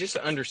 they just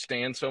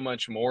understand so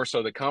much more.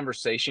 So the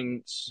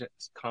conversations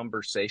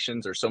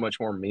are so much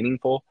more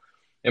meaningful.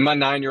 And my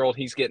 9-year-old,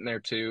 he's getting there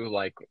too.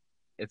 Like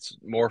it's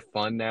more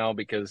fun now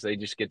because they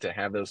just get to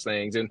have those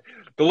things. And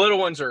the little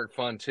ones are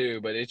fun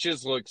too, but it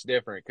just looks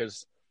different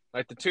because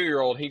like the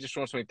 2-year-old, he just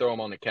wants me to throw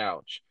him on the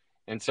couch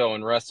and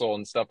wrestle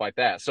and stuff like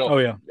that.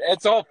 So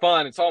it's all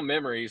fun. It's all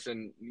memories.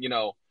 And,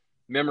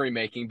 memory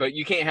making, but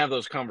you can't have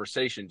those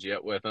conversations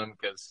yet with them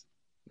because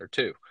they're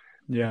 2.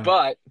 Yeah.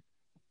 But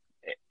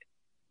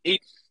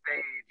each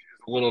stage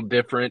is a little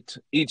different.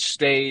 Each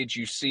stage,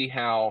 you see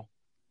how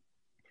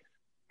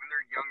when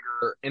they're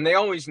younger, and they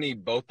always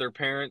need both their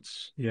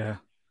parents. Yeah.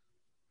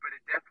 But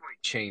it definitely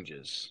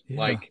changes. Yeah.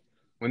 Like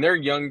when they're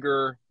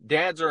younger,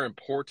 dads are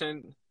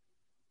important,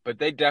 but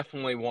they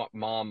definitely want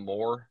mom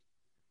more.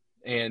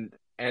 And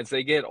as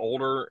they get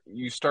older,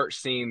 you start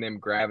seeing them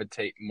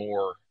gravitate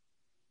more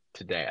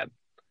to dad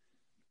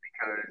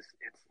because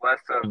it's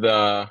less of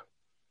the,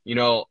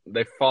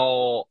 they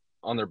fall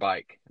on their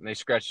bike and they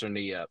scratch their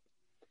knee up.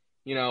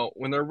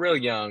 When they're real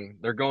young,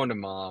 they're going to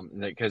mom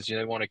because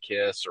they want to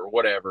kiss or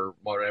whatever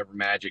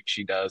magic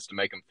she does to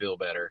make them feel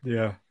better.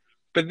 Yeah.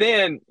 But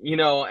then,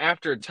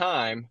 after a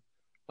time,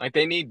 like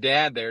they need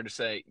dad there to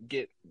say,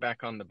 get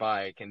back on the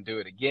bike and do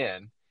it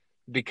again.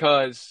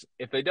 Because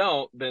if they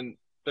don't, then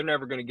they're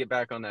never going to get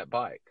back on that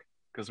bike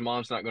because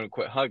mom's not going to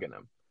quit hugging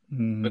them.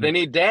 Mm-hmm. But they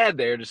need dad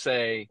there to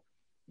say,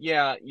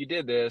 yeah, you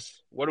did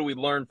this. What do we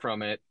learn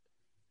from it?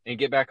 And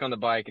get back on the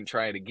bike and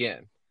try it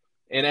again.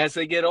 And as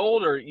they get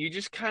older, you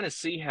just kind of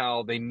see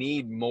how they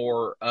need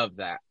more of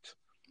that.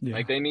 Yeah.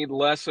 Like they need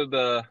less of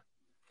the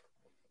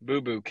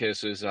boo-boo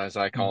kisses, as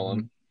I call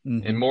them,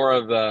 Mm-hmm. and more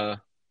of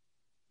the,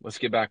 let's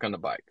get back on the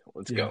bike.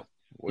 Let's go.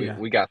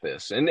 We got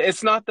this. And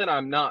it's not that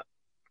I'm not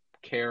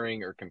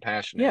caring or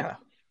compassionate. Yeah.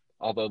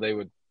 Although they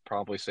would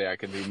probably say I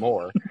could do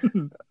more.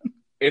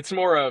 It's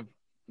more of,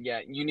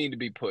 you need to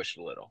be pushed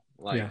a little.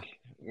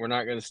 We're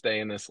not going to stay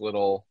in this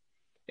little,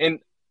 and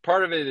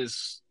part of it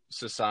is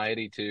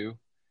society too,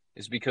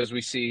 is because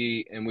we've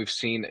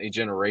seen a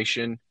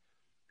generation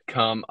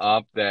come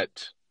up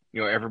that,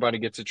 everybody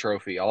gets a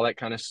trophy, all that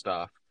kind of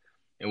stuff.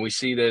 And we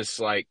see this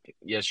like,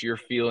 yes, your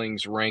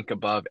feelings rank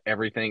above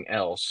everything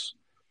else,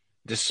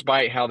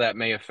 despite how that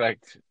may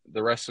affect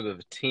the rest of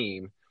the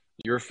team.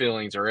 Your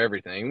feelings are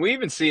everything. We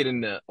even see it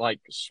in the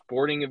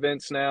sporting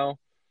events now.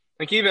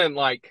 Like even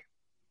like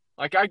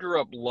I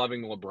grew up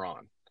loving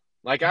LeBron.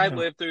 Like I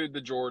lived through the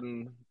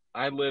Jordan.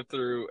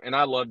 And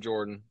I love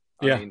Jordan.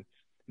 I mean,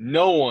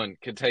 no one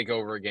could take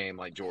over a game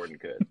like Jordan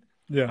could.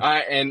 Yeah.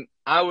 I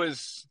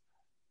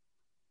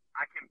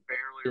can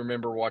barely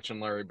remember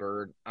watching Larry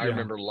Bird. I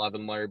remember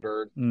loving Larry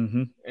Bird.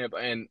 Mm-hmm.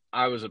 And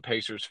I was a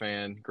Pacers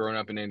fan growing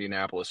up in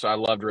Indianapolis, so I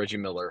loved Reggie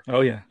Miller. Oh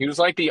yeah. He was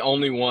like the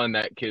only one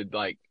that could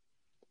give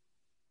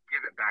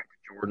it back to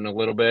Jordan a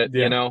little bit,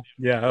 Yeah.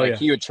 Oh,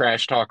 he would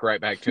trash talk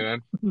right back to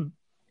him.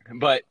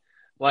 But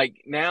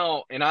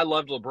now, and I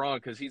loved LeBron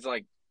because he's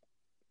a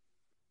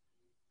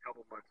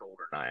couple months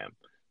older than I am.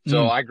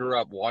 So I grew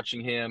up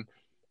watching him.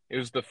 It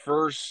was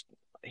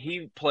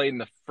he played in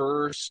the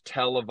first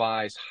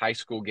televised high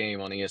school game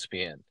on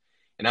ESPN.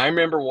 And I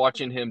remember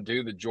watching him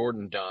do the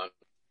Jordan dunk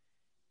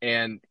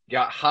and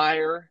got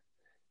higher,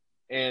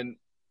 and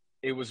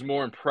it was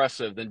more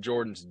impressive than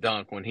Jordan's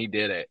dunk when he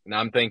did it. And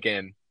I'm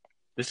thinking,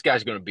 this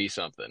guy's going to be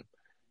something.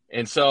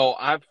 And so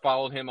I've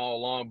followed him all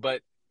along,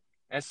 but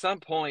at some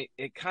point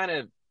it kind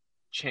of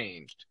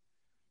changed.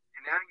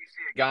 And now you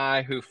see a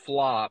guy who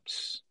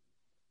flops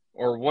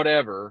or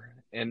whatever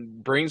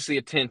and brings the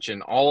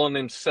attention all on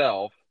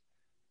himself,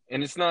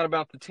 and it's not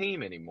about the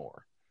team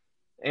anymore.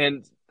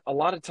 And a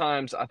lot of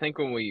times I think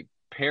when we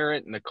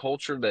parent in the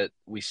culture that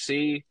we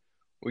see,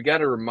 we got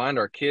to remind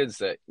our kids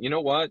that, you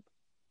know what?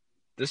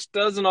 This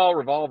doesn't all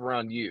revolve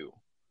around you.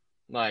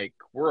 Like,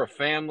 we're a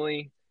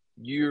family.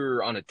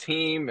 You're on a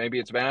team. Maybe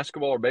it's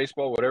basketball or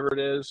baseball, whatever it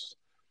is.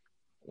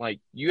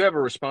 Like, you have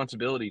a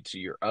responsibility to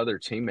your other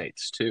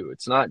teammates too.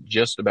 It's not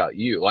just about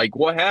you. Like,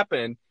 what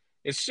happened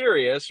is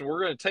serious, and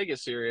we're going to take it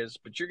serious,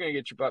 but you're going to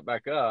get your butt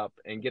back up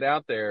and get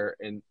out there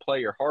and play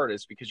your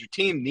hardest because your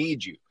team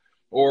needs you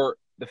or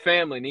the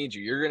family needs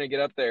you. You're going to get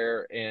up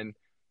there and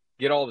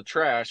get all the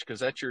trash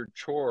because that's your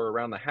chore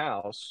around the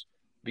house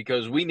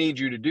because we need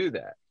you to do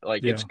that.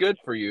 Like, it's good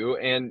for you,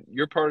 and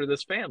you're part of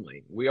this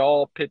family. We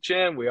all pitch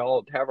in. We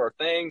all have our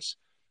things.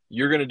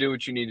 You're going to do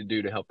what you need to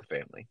do to help the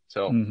family.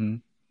 So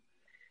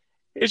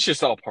it's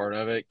just all part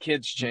of it.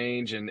 Kids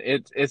change, and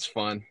it's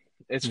fun.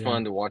 It's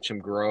fun to watch them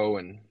grow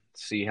and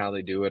see how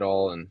they do it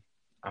all. And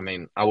I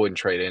mean, I wouldn't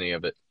trade any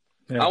of it.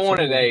 I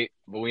wanted 8,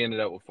 but we ended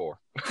up with 4.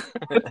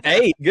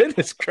 8?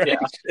 Goodness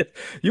gracious. Yeah.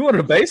 You wanted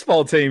a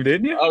baseball team,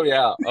 didn't you? Oh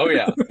yeah.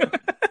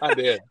 I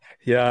did.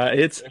 Yeah,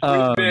 it's if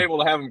we'd been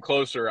able to have them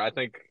closer, I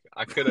think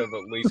I could have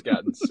at least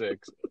gotten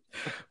 6.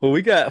 Well,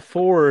 we got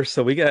 4,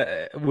 so we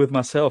got, with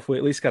myself, we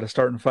at least got a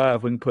starting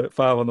 5. We can put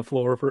 5 on the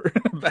floor for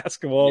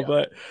basketball.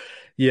 But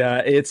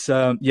it's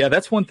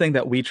that's one thing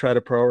that we try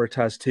to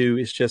prioritize too,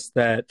 is just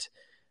that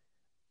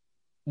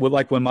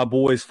like when my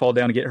boys fall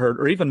down and get hurt,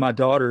 or even my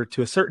daughter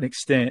to a certain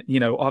extent,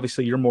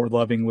 obviously you're more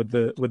loving with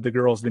the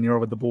girls than you are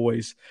with the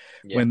boys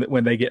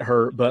when they get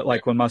hurt. But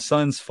like when my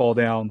sons fall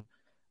down,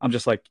 I'm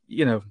just like,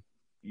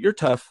 you're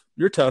tough.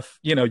 You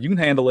can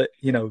handle it.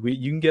 You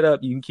can get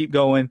up, you can keep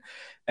going.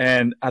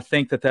 And I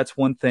think that that's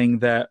one thing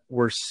that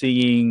we're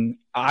seeing.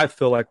 I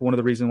feel like one of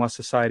the reasons why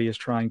society is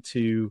trying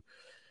to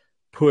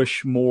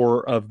push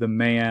more of the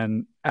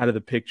man out of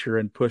the picture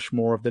and push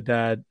more of the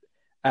dad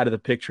out of the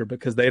picture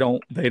because they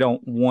don't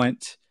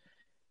want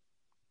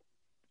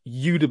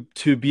you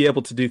to be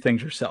able to do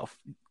things yourself.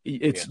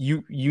 It's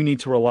you need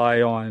to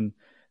rely on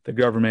the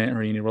government,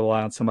 or you need to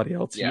rely on somebody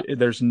else. Yeah.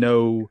 There's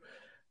no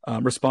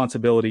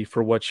responsibility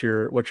for what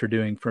you're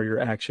doing, for your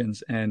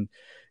actions. And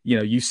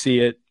you see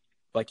it,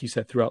 like you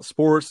said, throughout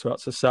sports,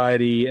 throughout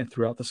society, and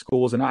throughout the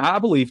schools. And I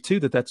believe too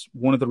that that's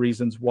one of the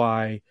reasons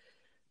why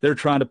they're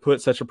trying to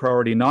put such a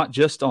priority not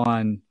just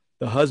on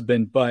the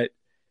husband, but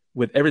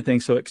with everything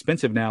so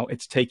expensive now,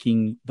 it's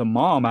taking the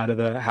mom out of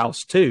the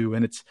house too.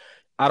 And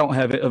I don't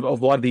have, of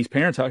a lot of these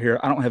parents out here,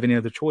 I don't have any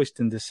other choice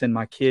than to send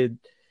my kid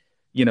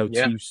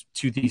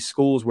to these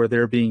schools where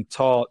they're being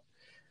taught,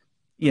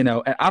 and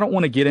I don't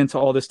want to get into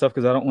all this stuff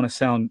because I don't want to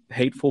sound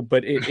hateful,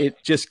 but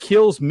it just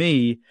kills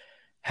me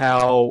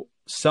how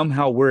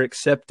somehow we're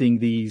accepting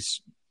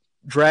these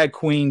drag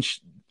queen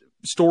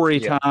story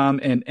time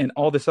and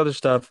all this other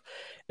stuff.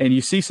 And you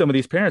see some of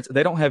these parents,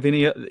 they don't have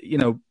any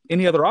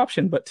other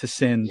option but to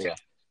send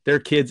their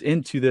kids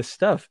into this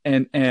stuff.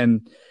 And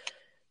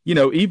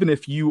even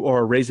if you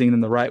are raising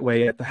them the right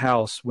way at the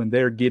house, when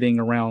they're getting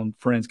around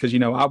friends, because,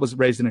 I was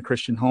raised in a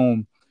Christian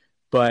home,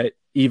 but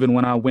even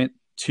when I went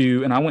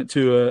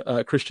to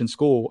a Christian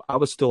school, I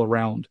was still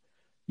around,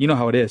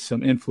 how it is,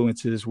 some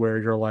influences where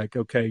you're like,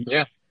 okay,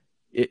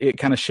 it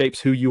kind of shapes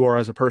who you are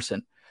as a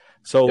person.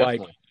 So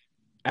Definitely. like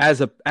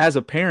as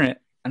a parent,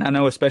 and I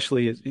know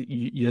especially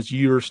as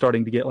you're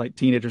starting to get like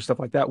teenagers, stuff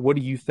like that, what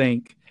do you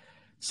think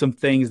some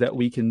things that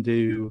we can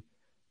do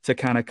to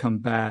kind of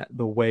combat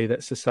the way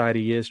that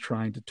society is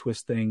trying to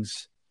twist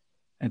things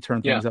and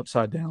turn things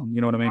upside down?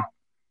 You know what I mean?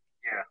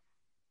 Yeah.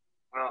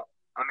 Well,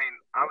 I mean,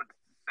 I would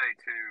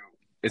say too,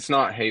 it's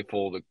not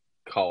hateful to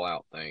call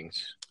out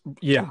things.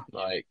 Yeah.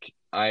 Like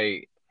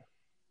someone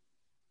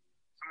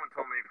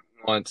told me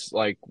once,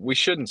 like, we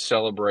shouldn't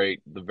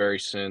celebrate the very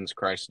sins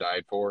Christ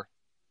died for.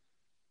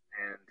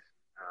 And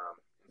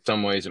in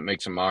some ways it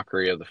makes a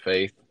mockery of the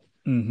faith.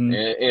 Mm-hmm.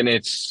 And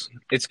it's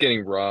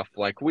getting rough.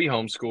 Like, we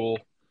homeschool.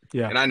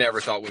 Yeah. And I never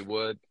thought we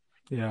would.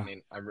 Yeah. I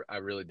mean, I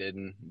really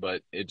didn't,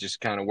 but it just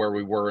kind of where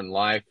we were in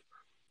life.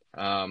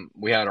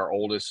 We had our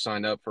oldest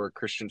signed up for a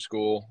Christian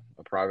school,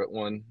 a private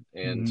one,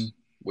 and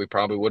we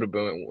probably would have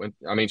been.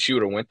 I mean, she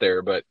would have went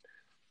there, but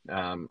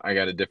I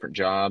got a different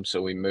job,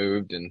 so we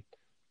moved, and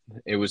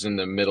it was in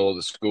the middle of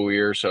the school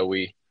year, so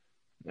we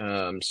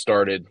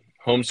started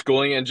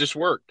homeschooling, and just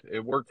worked.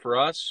 It worked for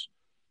us.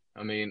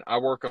 I mean, I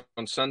work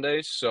on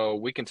Sundays, so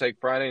we can take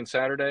Friday and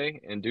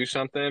Saturday and do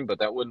something, but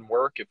that wouldn't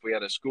work if we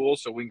had a school,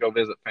 so we can go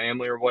visit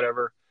family or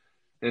whatever.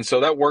 And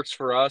so that works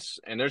for us.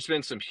 And there's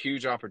been some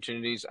huge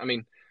opportunities. I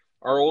mean,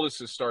 our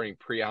oldest is starting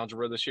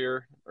pre-algebra this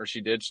year, or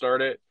she did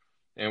start it.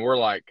 And we're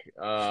like,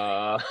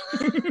 I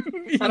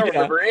don't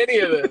remember any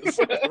of this.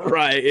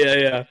 Right.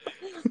 Yeah.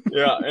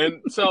 Yeah.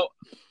 And so,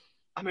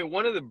 I mean,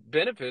 one of the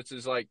benefits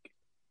is, like,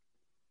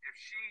 if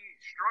she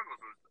struggles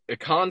with a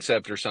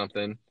concept or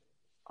something,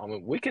 I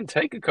mean, we can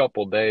take a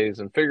couple days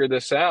and figure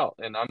this out.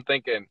 And I'm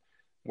thinking,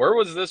 where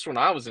was this when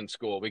I was in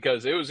school?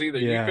 Because it was either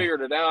you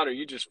figured it out or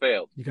you just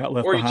failed. You got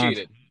left or behind. You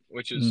cheated,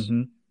 which is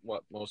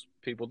what most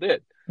people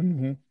did.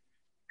 Mm-hmm. And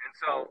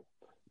so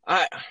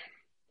there's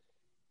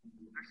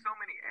so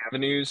many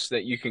avenues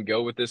that you can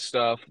go with this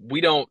stuff.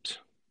 We don't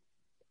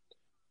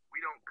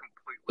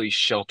completely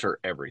shelter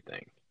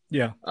everything.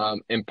 Yeah.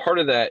 And part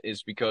of that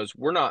is because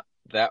we're not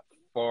that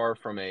far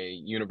from a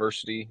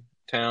university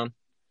town.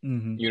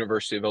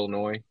 University of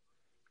Illinois.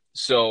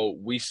 So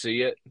we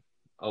see it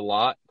a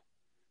lot.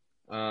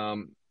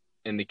 And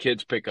the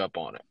kids pick up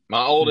on it.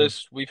 My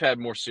oldest, we've had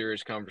more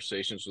serious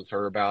conversations with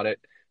her about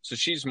it. So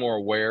she's more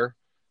aware,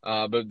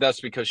 but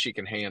that's because she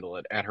can handle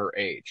it at her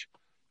age.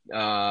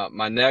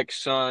 My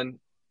next son,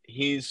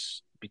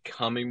 he's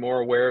becoming more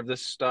aware of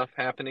this stuff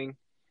happening.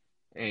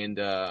 And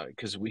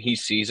because he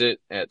sees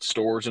it at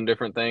stores and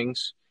different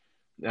things.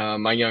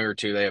 My younger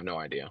two, they have no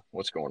idea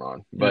what's going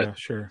on, but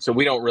so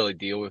we don't really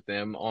deal with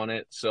them on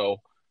it. So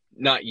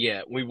not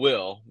yet.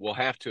 We'll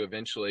have to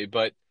eventually,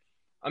 but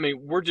I mean,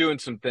 we're doing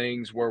some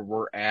things where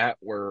we're at,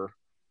 where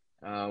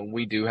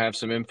we do have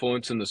some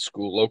influence in the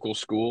local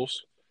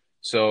schools.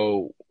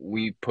 So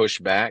we push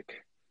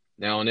back.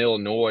 Now in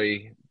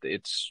Illinois,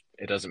 it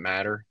doesn't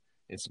matter.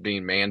 It's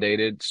being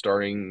mandated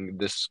starting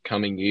this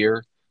coming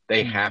year.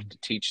 They have to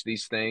teach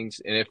these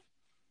things. And if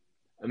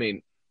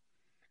you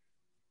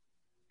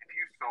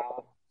saw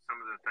some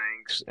of the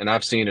things, and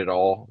I've seen it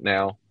all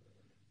now,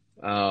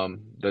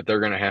 that they're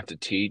going to have to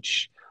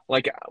teach.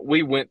 Like,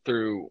 we went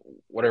through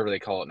whatever they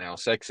call it now.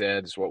 Sex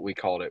ed is what we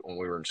called it when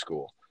we were in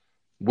school.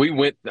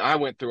 I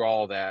went through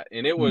all that,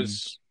 and it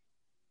was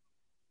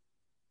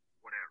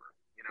whatever.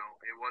 It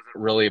wasn't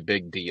really a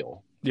big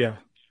deal. Yeah.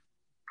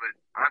 But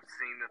I've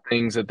seen the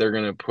things that they're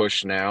going to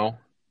push now,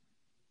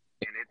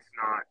 and it's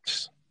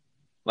not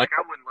like,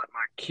 I wouldn't let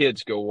my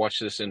kids go watch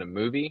this in a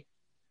movie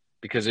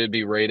because it'd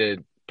be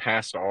rated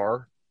past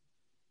R.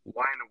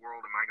 Why in the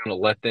world am I going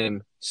to let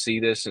them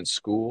see this in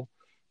school?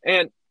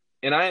 And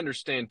I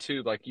understand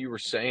too, like you were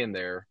saying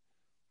there,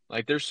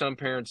 Like there's some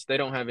parents, they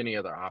don't have any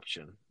other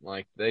option.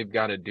 Like they've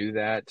got to do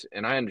that.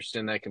 And I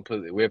understand that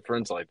completely. We have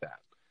friends like that.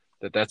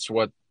 That's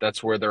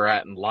where they're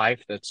at in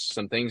life. That's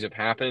some things have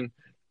happened.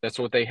 That's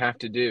what they have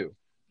to do.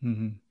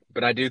 Mm-hmm.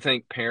 But I do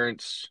think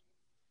parents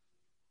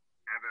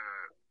have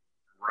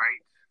a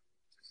right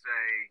to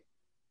say,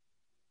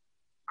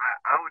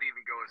 I would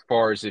even go as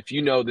far as if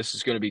you know this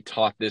is going to be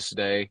taught this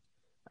day,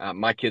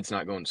 my kid's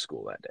not going to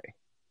school that day.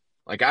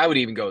 Like I would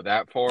even go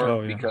that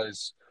far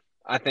because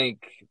I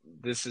think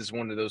this is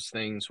one of those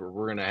things where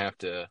we're going to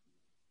be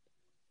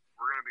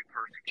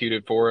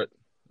persecuted for it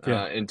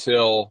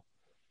until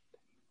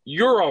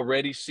you're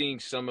already seeing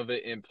some of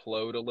it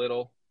implode a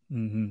little.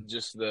 Mm-hmm.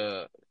 Just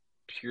the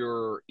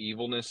pure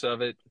evilness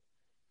of it.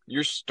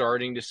 You're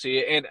starting to see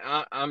it. And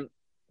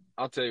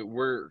I'll tell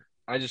you,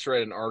 I just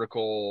read an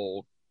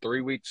article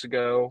 3 weeks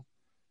ago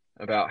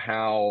about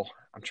how,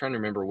 I'm trying to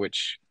remember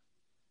which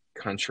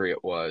country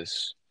it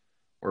was,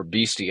 where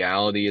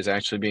bestiality is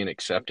actually being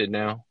accepted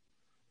now.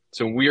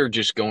 So we are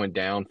just going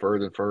down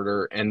further and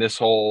further. And this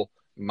whole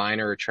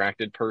minor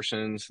attracted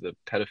persons, the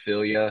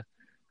pedophilia,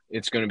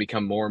 it's going to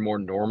become more and more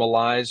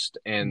normalized.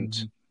 And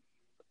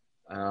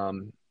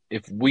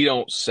if we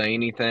don't say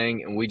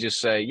anything and we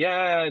just say,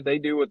 yeah, they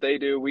do what they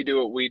do, we do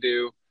what we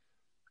do.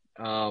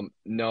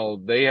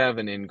 No, they have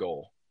an end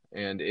goal,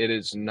 and it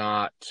is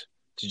not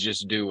to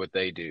just do what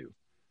they do.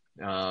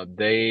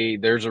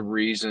 There's a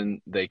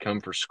reason they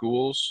come for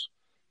schools.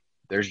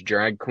 There's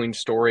drag queen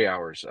story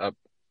hours up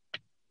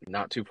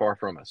not too far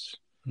from us,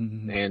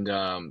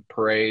 and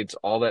parades,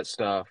 all that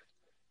stuff.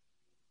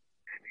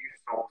 If you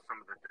saw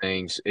some of the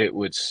things, it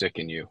would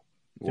sicken you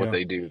what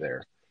they do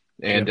there.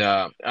 And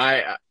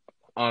I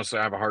honestly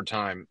have a hard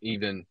time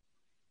even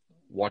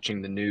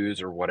watching the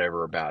news or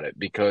whatever about it,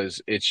 because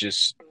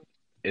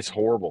it's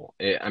horrible.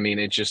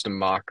 It's just a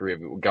mockery of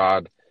what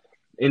God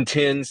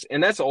intends.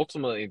 And that's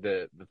ultimately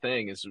the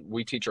thing is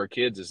we teach our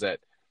kids is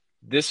that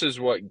this is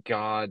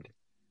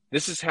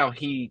how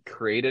he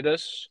created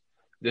us.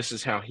 This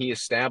is how he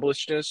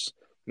established us.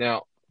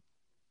 Now,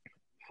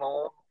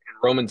 Paul in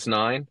Romans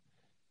 9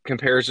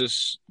 compares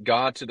us,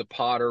 God, to the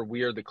potter.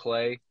 We are the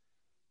clay.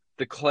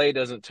 The clay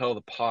doesn't tell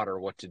the potter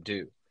what to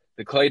do.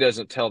 The clay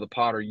doesn't tell the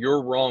potter,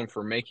 you're wrong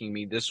for making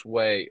me this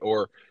way,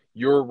 or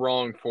you're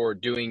wrong for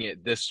doing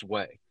it this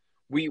way.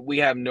 We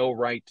have no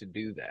right to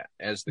do that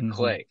as the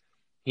clay.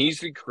 He's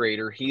the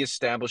creator. He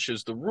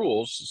establishes the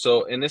rules.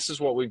 So, and this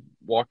is what we've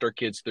walked our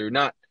kids through,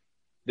 not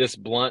this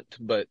blunt,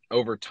 but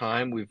over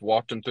time, we've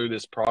walked them through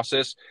this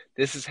process.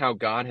 This is how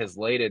God has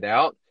laid it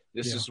out.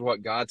 This is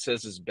what God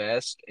says is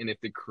best. And if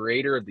the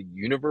creator of the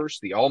universe,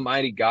 the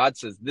almighty God,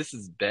 says this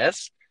is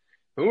best,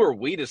 who are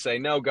we to say,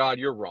 no, God,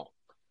 you're wrong?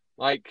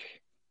 Like,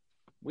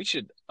 we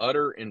should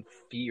utter in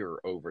fear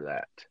over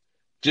that,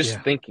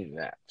 just thinking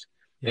that.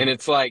 And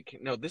it's like,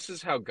 no, this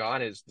is how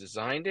God has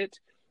designed it.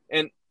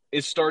 And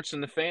it starts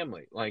in the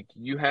family. Like,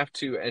 you have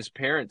to, as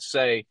parents,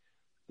 say,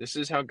 this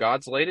is how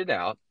God's laid it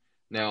out.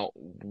 Now,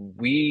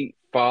 we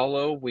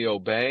follow, we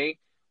obey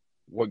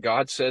what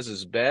God says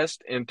is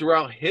best. And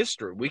throughout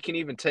history, we can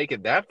even take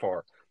it that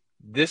far.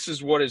 This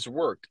is what has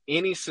worked.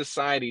 Any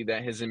society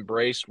that has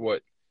embraced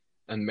what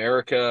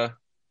America,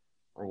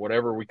 or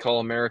whatever we call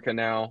America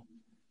now,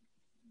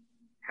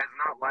 has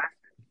not lasted.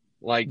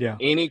 Like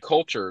any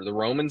culture, the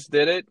Romans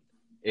did it,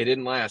 it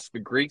didn't last. The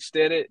Greeks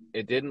did it,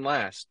 it didn't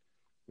last.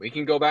 We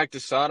can go back to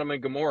Sodom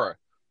and Gomorrah.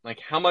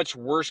 Like, how much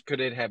worse could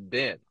it have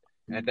been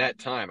at that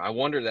time? I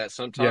wonder that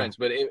sometimes,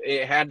 but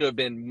it had to have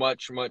been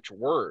much, much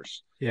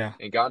worse. Yeah.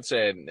 And God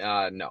said,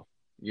 no,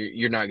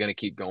 you're not going to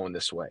keep going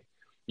this way.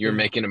 You're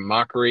making a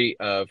mockery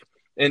of,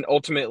 and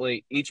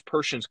ultimately each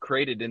person's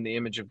created in the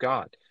image of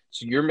God.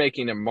 So you're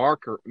making a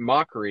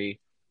mockery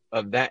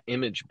of that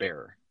image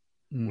bearer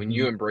when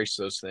you embrace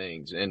those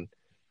things. And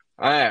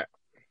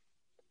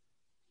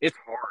it's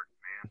hard,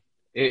 man.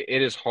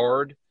 It is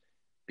hard,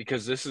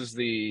 because this is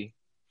the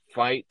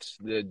fight,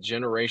 the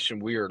generation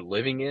we are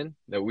living in,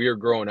 that we are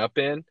growing up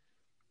in,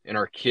 and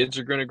our kids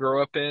are going to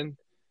grow up in.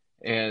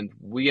 And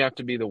we have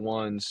to be the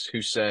ones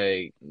who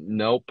say,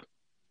 nope.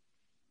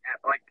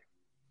 Like,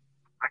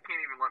 I can't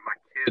even let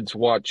my kids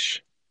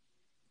watch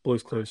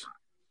Blue's Clues.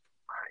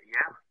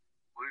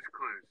 Blue's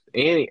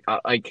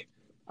Clues.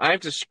 I have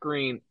to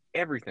screen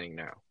everything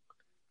now,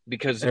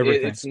 because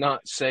it's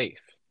not safe.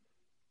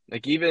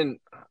 Like, even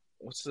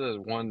what's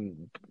the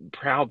one,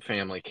 Proud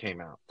Family came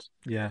out.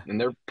 Yeah. And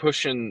they're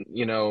pushing,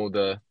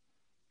 the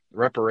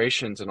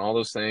reparations and all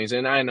those things.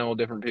 And I know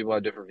different people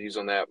have different views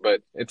on that,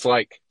 but it's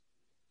like,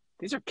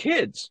 these are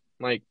kids,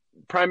 like,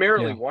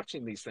 primarily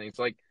watching these things.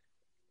 Like,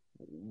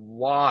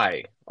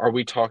 why are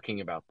we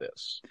talking about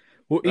this?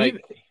 Well,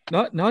 even,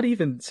 not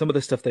even some of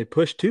the stuff they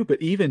push too,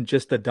 but even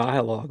just the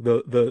dialogue,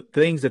 the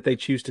things that they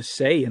choose to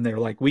say in there.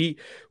 Like, we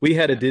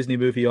had a Disney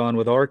movie on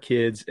with our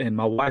kids, and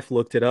my wife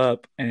looked it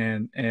up,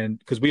 and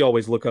because we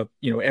always look up,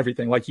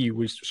 everything, like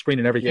we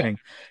screening everything.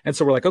 And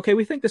so we're like, okay,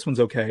 we think this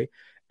one's okay.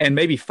 And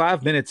maybe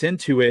 5 minutes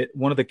into it,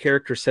 one of the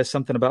characters says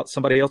something about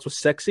somebody else was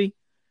sexy.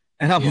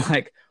 And I'm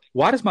like,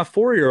 why does my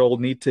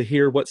 4-year-old need to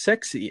hear what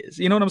sexy is?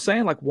 You know what I'm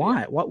saying? Like,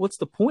 why? What's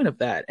the point of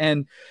that?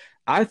 And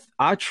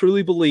I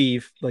truly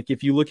believe, like,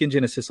 if you look in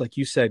Genesis, like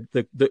you said,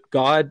 the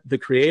God, the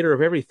creator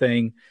of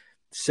everything,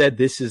 said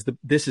this is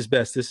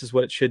best. This is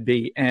what it should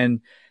be.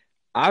 And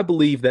I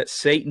believe that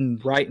Satan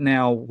right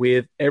now,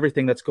 with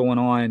everything that's going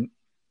on,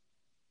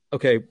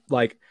 okay,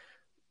 like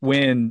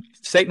when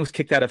Satan was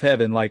kicked out of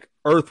heaven, like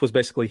earth was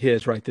basically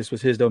his, right? This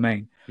was his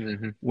domain.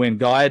 Mm-hmm. When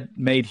God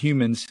made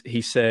humans,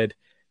 he said,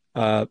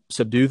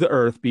 subdue the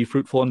earth, be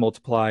fruitful and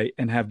multiply,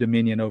 and have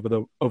dominion over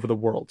the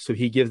world. So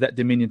he gives that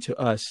dominion to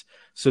us.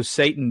 So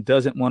Satan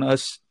doesn't want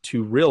us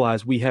to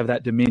realize we have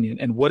that dominion.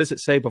 And what does it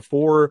say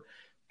before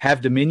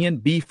have dominion?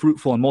 Be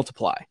fruitful and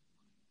multiply.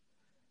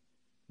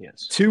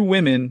 Yes. 2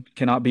 women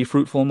cannot be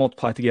fruitful and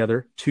multiply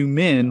together. 2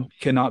 men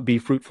cannot be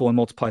fruitful and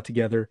multiply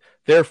together.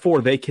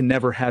 Therefore, they can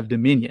never have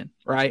dominion,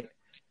 right?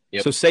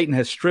 Yep. So Satan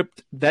has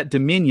stripped that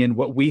dominion,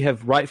 what we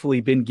have rightfully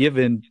been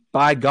given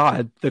by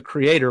God, the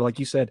creator, like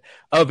you said,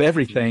 of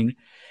everything.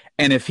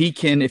 And if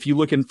you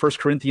look in 1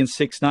 Corinthians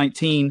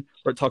 6:19,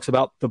 where it talks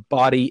about the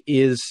body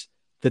is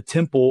the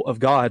temple of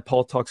God,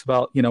 Paul talks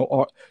about,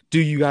 do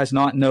you guys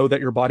not know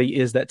that your body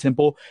is that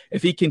temple?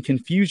 If he can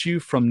confuse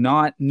you from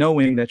not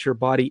knowing that your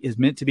body is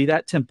meant to be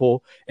that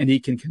temple, and he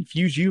can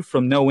confuse you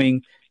from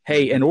knowing,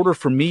 hey, in order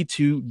for me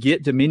to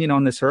get dominion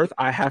on this earth,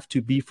 I have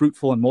to be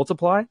fruitful and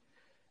multiply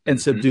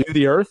and subdue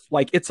the earth.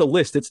 Like, it's a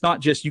list. It's not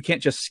just, you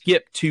can't just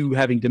skip to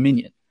having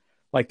dominion.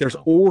 Like, there's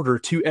order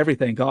to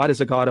everything. God is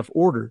a God of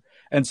order.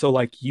 And so,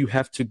 like, you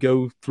have to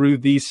go through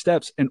these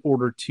steps in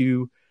order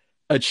to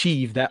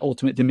achieve that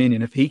ultimate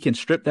dominion. If he can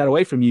strip that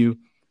away from you,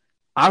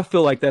 I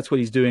feel like that's what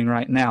he's doing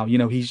right now.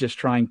 He's just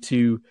trying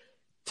to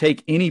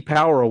take any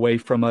power away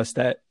from us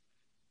that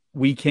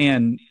we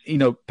can,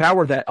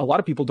 power that a lot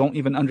of people don't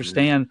even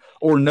understand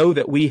or know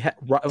that we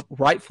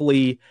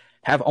rightfully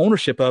have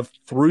ownership of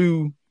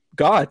through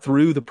God,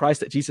 through the price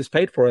that Jesus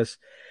paid for us.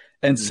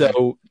 And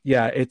so,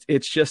 yeah,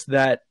 it's just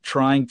that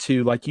trying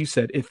to, like you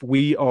said, if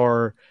we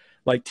are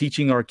like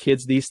teaching our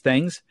kids these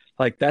things,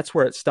 like that's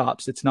where it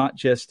stops. It's not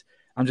just,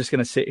 I'm just going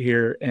to sit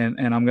here and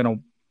I'm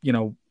going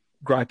to,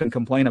 gripe and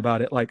complain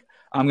about it. Like,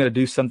 I'm going to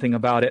do something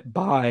about it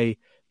by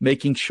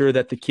making sure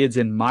that the kids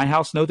in my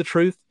house know the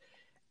truth.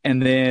 And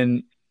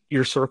then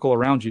your circle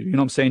around you, what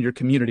I'm saying? Your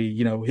community,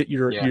 your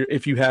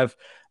if you have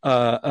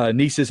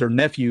nieces or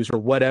nephews or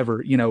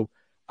whatever,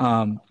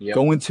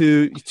 going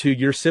to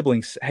your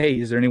siblings, hey,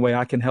 is there any way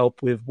I can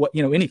help with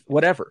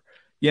whatever.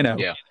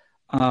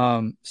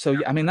 So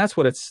I mean, that's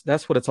what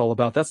it's all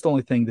about. That's the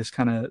only thing that's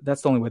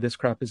the only way this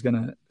crap is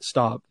gonna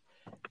stop.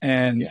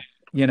 And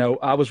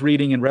I was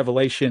reading in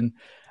Revelation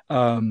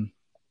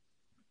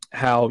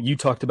how you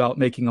talked about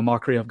making a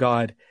mockery of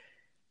God,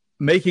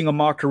 making a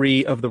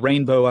mockery of the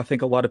rainbow. I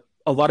think a lot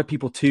of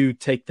people too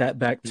take that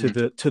back to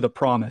the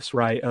promise,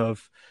 right,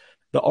 of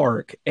the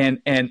ark. And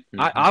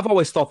I've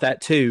always thought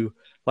that too.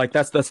 Like,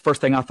 that's the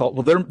first thing I thought.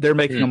 Well, they're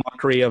making a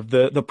mockery of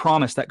the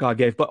promise that God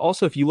gave. But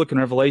also, if you look in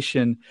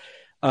Revelation,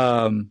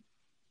 I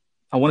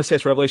want to say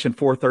it's Revelation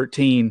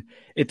 4:13.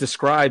 It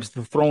describes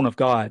the throne of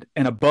God,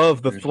 and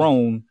above the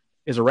throne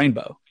is a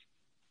rainbow.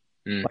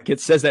 Like, it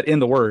says that in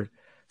the word.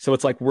 So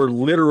it's like we're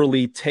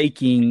literally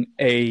taking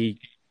a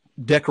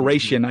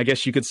decoration, I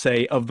guess you could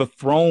say, of the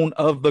throne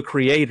of the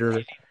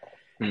Creator,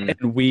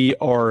 and we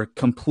are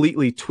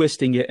completely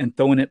twisting it and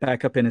throwing it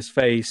back up in His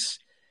face.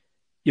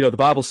 The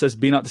Bible says,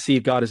 be not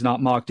deceived, God is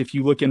not mocked. If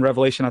you look in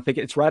Revelation, I think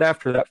it's right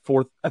after that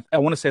fourth, I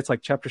want to say it's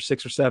like chapter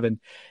 6 or 7.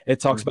 It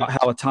talks about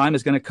how a time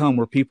is going to come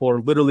where people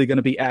are literally going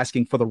to be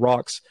asking for the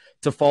rocks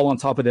to fall on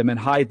top of them and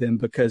hide them,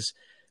 because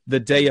the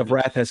day of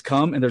wrath has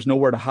come and there's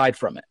nowhere to hide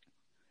from it.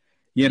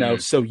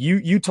 So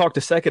you talked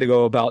a second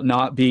ago about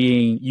not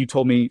being, you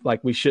told me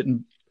like we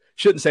shouldn't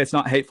say it's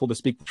not hateful to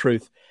speak the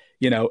truth,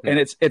 and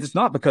it's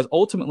not, because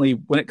ultimately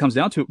when it comes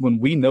down to it, when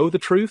we know the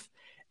truth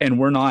and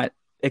we're not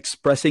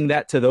expressing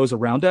that to those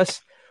around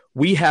us,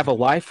 we have a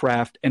life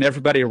raft and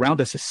everybody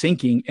around us is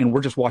sinking and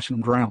we're just watching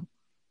them drown.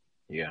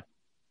 Now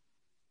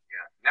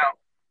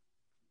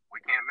we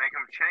can't make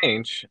them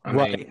change. I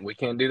mean, we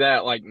can't do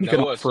that. Like,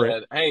 Noah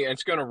said, hey,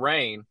 it's going to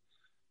rain,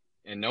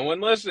 and no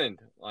one listened.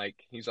 Like,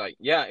 he's like,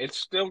 yeah, it's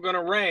still going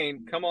to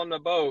rain, come on the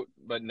boat,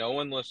 but no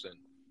one listened.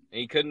 And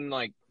he couldn't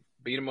like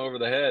beat him over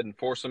the head and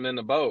force him in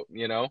the boat.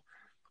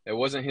 It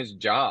wasn't his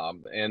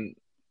job. And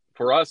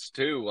for us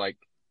too, like,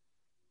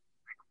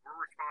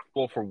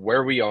 for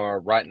where we are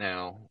right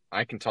now.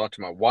 I can talk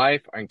to my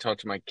wife, I can talk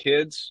to my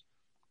kids,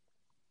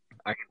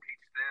 I can teach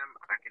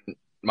them,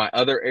 my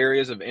other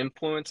areas of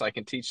influence, I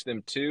can teach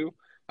them too.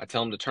 I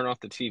tell them to turn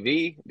off the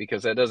TV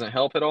because that doesn't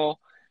help at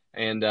all.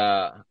 And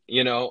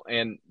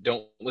and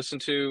don't listen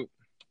to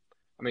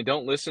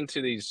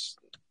these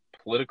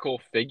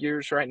political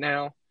figures right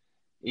now,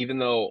 even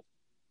though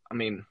some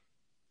of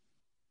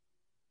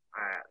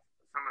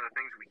the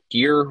things we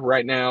hear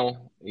right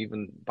now,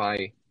 even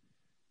by,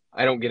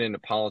 I don't get into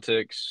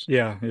politics.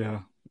 Yeah. But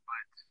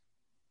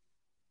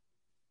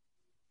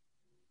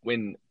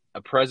when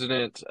a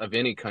president of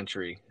any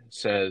country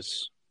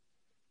says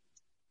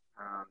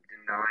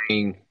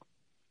denying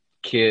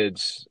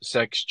kids'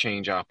 sex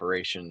change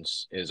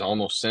operations is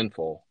almost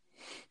sinful,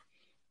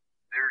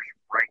 there's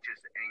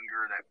righteous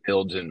anger that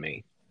builds in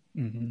me.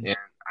 Mm-hmm. And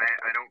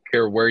I don't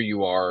care where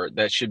you are,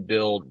 that should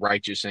build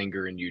righteous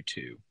anger in you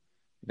too,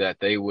 that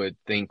they would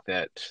think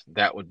that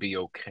that would be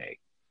okay.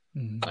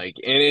 Mm-hmm. Like,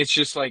 and it's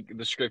just like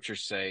the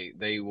scriptures say,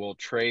 they will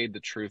trade the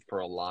truth for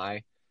a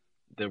lie.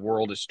 The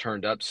world is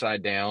turned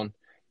upside down.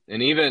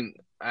 And even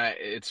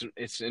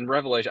it's in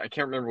Revelation, I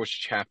can't remember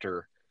which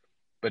chapter,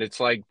 but it's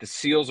like the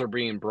seals are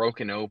being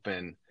broken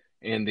open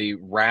and the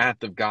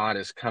wrath of God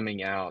is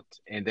coming out,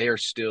 and they are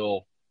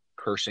still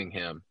cursing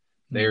him.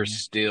 They are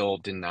still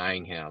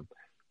denying him.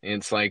 And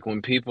it's like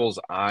when people's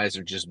eyes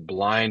are just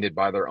blinded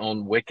by their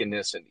own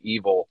wickedness and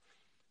evil,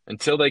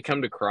 until they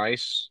come to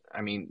Christ,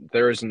 I mean,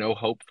 there is no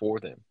hope for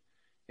them.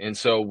 And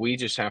so we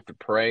just have to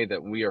pray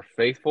that we are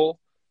faithful.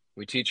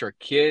 We teach our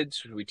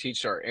kids, we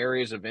teach our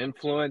areas of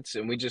influence,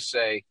 and we just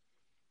say,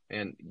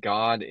 and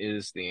God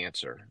is the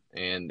answer.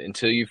 And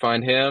until you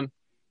find him,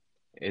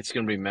 it's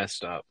going to be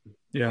messed up.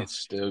 Yeah. It's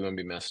still going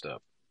to be messed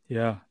up.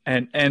 Yeah.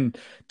 And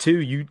two,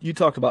 you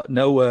talked about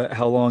Noah,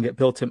 how long it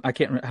built him. I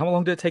can't remember. How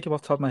long did it take him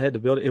off the top of my head to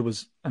build it?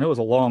 I know it was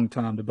a long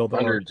time to build the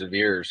ark. Hundreds of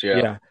years. Yeah.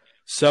 Yeah.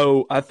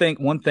 So I think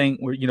one thing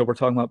we're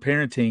talking about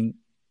parenting,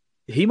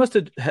 he must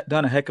have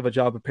done a heck of a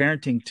job of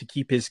parenting to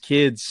keep his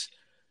kids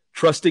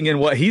trusting in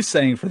what he's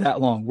saying for that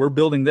long. We're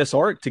building this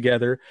ark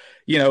together.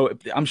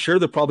 I'm sure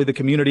that probably the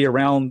community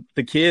around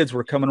the kids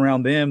were coming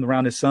around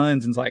his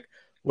sons, and it's like,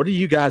 what are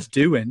you guys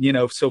doing?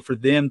 So for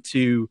them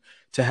to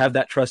have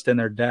that trust in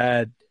their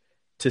dad,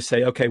 to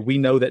say, okay, we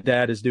know that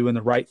dad is doing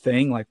the right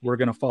thing. Like, we're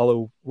going to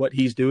follow what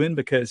he's doing,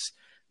 because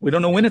we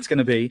don't know when it's going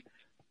to be,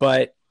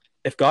 but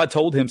if God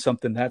told him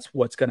something, that's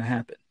what's going to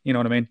happen. You know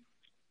what I mean?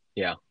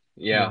 Yeah.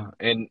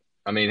 And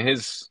I mean, some of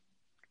his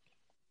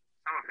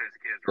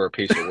kids were a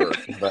piece of work,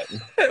 but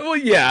well,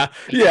 yeah,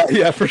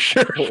 for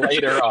sure.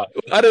 Later on,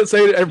 I didn't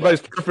say that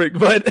everybody's perfect,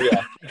 but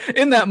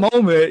in that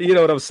moment, you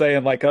know what I'm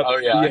saying? Like,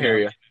 I hear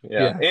you.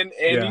 Yeah. And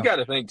you got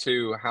to think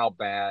too, how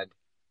bad.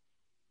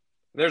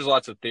 There's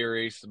lots of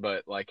theories,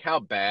 but like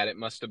how bad it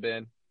must have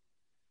been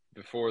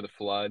before the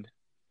flood.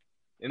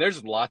 And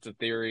there's lots of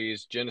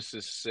theories.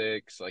 Genesis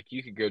 6, like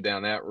you could go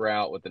down that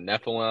route with the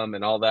Nephilim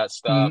and all that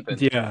stuff.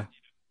 And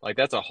like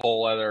that's a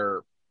whole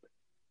other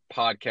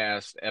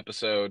podcast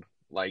episode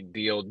like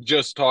deal,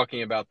 just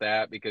talking about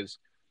that, because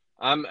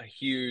I'm a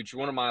huge,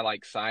 one of my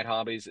like side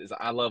hobbies is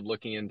I love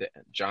looking into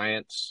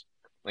giants,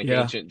 like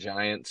ancient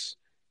giants,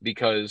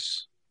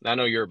 because I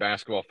know you're a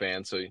basketball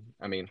fan. So,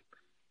 I mean,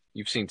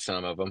 you've seen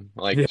some of them,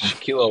 like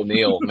Shaquille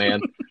O'Neal,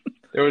 man.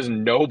 There was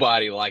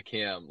nobody like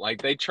him.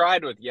 Like they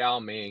tried with Yao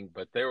Ming,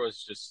 but there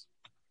was just,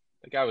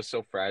 the guy was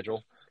so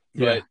fragile.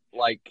 But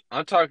like,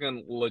 I'm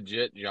talking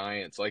legit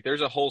giants. Like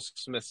there's a whole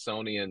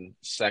Smithsonian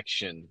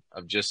section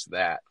of just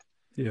that.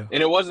 Yeah.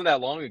 And it wasn't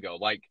that long ago.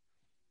 Like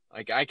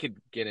I could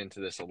get into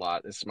this a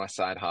lot. This is my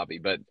side hobby,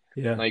 but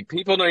like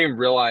people don't even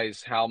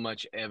realize how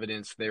much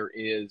evidence there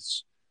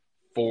is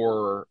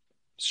for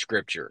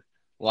scripture.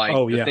 Like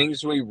the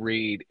things we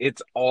read,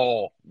 it's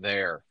all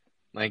there.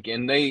 Like,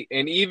 and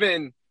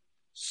even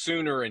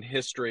sooner in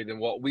history than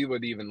what we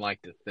would even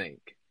like to think.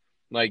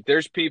 Like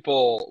there's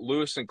people,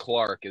 Lewis and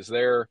Clark is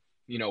there,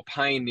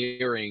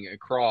 pioneering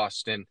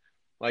across, and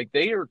like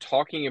they are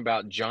talking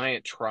about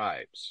giant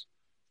tribes,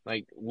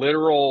 like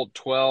literal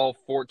 12,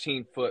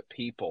 14 foot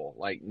people,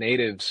 like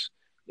natives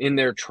in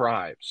their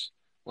tribes.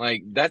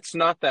 Like that's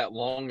not that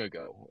long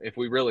ago, if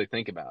we really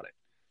think about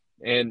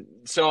it. And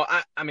so,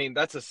 I mean,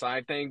 that's a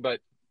side thing, but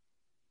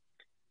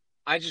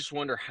I just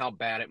wonder how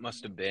bad it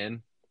must have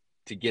been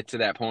to get to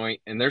that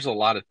point. And there's a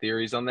lot of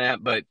theories on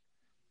that, but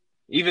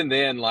even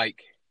then,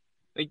 like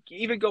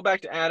even go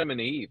back to Adam and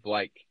Eve.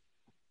 Like,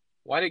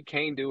 why did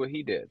Cain do what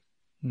he did?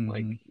 Mm-hmm.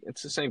 Like,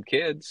 it's the same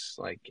kids,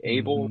 like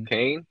Abel,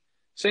 Cain,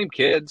 same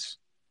kids.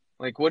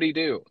 Like, what do you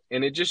do?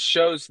 And it just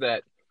shows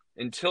that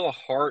until a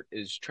heart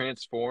is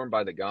transformed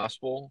by the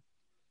gospel,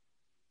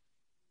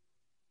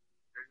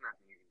 there's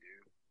nothing you can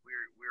do.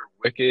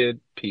 We're wicked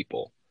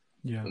people.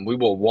 Yeah. And we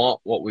will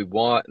want what we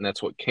want, and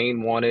that's what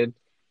Cain wanted.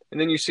 And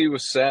then you see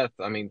with Seth,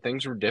 I mean,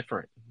 things were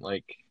different.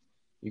 Like,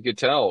 you could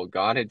tell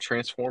God had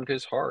transformed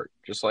his heart,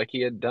 just like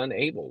he had done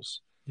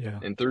Abel's. Yeah.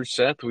 And through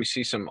Seth, we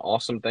see some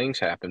awesome things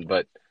happen.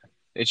 But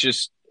it's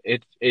just,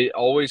 it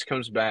always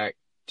comes back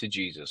to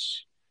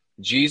Jesus.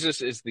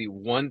 Jesus is the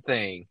one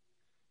thing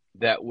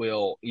that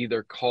will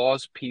either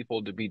cause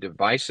people to be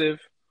divisive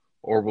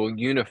or will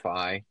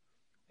unify.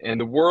 And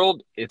the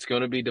world, it's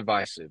going to be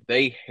divisive.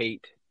 They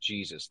hate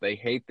Jesus. They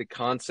hate the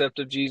concept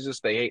of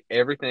Jesus. They hate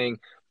everything.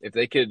 If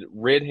they could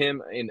rid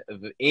him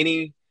of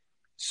any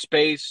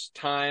space,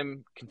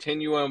 time,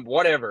 continuum,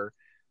 whatever,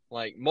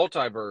 like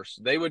multiverse,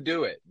 they would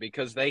do it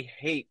because they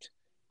hate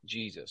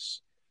Jesus.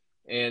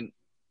 And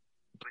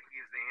but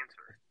he's the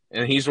answer.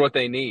 And he's what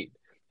they need.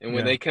 And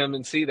when they come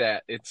and see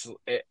that, it's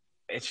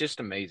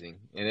just amazing.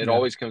 And it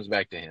always comes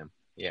back to him.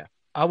 Yeah.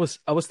 I was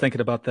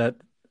thinking about that.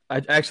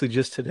 I actually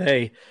just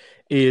today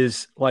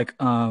is like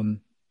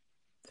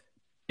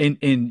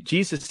in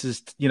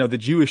Jesus's, the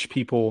Jewish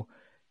people,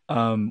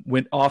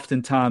 when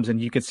oftentimes,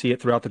 and you can see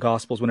it throughout the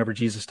Gospels, whenever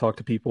Jesus talked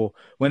to people,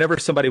 whenever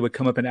somebody would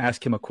come up and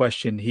ask him a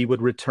question, he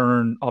would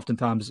return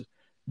oftentimes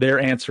their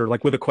answer,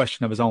 like with a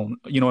question of his own,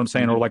 you know what I'm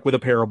saying? Or like with a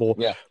parable,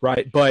 Yeah.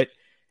 right? But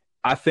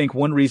I think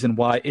one reason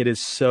why it is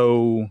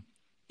so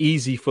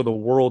easy for the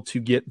world to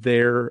get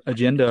their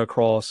agenda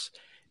across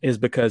is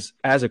because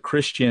as a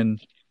Christian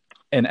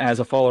and as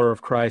a follower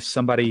of Christ,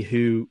 somebody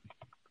who,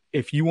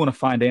 if you want to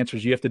find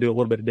answers, you have to do a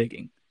little bit of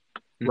digging,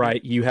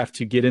 right? You have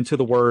to get into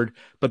the word,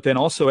 but then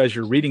also as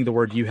you're reading the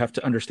word, you have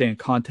to understand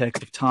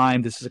context of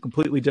time. This is a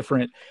completely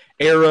different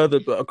era,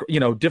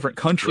 different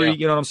country,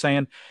 you know what I'm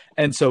saying?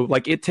 And so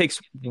like, it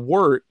takes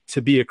work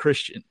to be a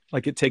Christian.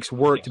 Like it takes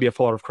work to be a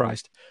follower of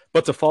Christ,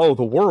 but to follow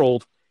the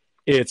world,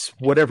 it's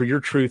whatever your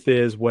truth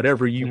is,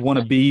 whatever you want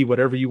to be,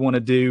 whatever you want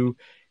to do,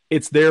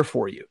 it's there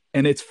for you.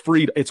 And it's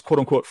free. It's quote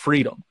unquote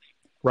freedom,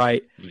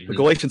 right?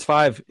 Galatians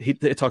 5,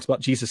 it talks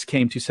about Jesus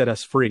came to set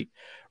us free,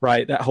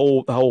 right? The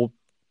whole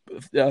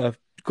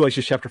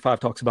Galatians chapter 5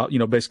 talks about,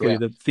 basically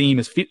the theme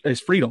is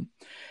freedom.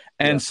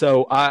 And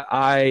so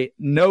I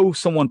know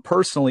someone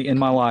personally in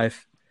my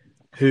life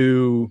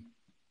who,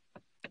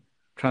 I'm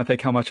trying to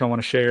think how much I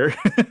want to share.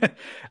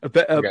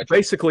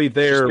 Basically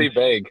Just be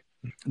vague.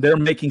 They're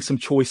making some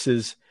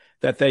choices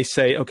that they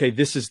say, okay,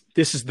 this is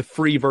the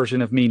free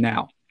version of me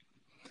now.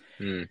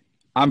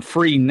 I'm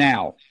free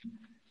now.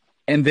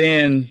 And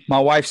then my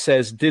wife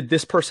says, did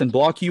this person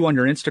block you on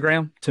your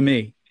Instagram? To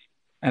me.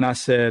 And I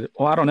said,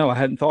 well, I don't know. I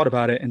hadn't thought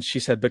about it. And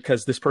she said,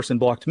 because this person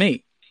blocked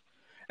me.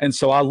 And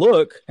so I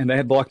look and they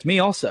had blocked me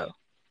also.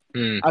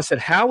 I said,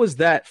 how is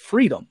that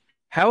freedom?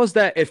 How is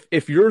that?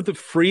 If you're the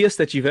freest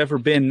that you've ever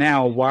been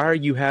now, why are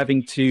you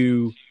having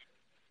to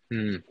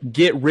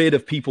get rid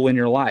of people in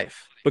your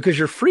life? Because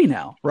you're free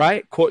now,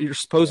 right?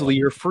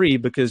 You're free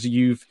because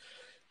you've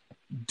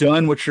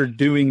done what you're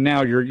doing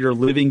now. You're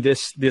living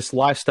this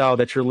lifestyle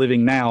that you're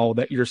living now,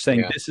 that you're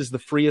saying, this is the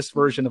freest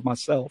version of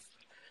myself.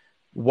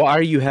 Why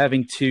are you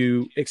having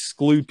to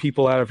exclude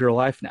people out of your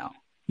life now?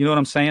 You know what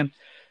I'm saying?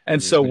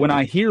 And so when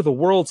I hear the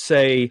world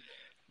say,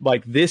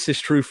 like, this is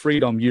true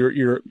freedom,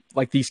 you're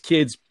like, these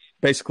kids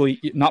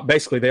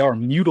they are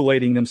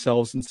mutilating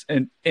themselves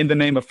and in the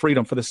name of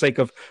freedom, for the sake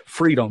of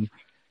freedom.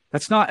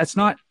 That's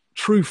not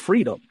true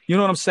freedom. You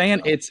know what I'm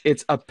saying? No.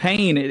 It's a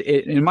pain.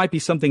 It might be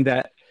something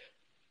that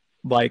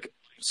like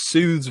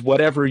soothes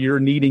whatever you're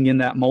needing in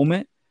that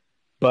moment,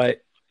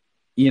 but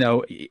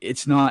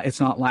it's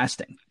not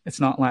lasting. It's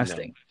not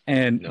lasting. No.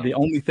 And the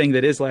only thing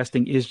that is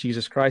lasting is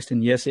Jesus Christ.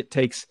 And yes, it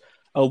takes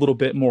a little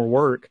bit more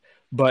work,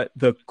 but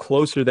the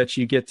closer that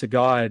you get to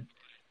God,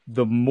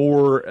 the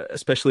more,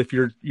 especially if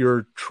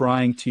you're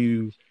trying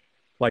to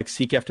like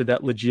seek after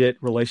that legit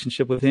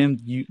relationship with him,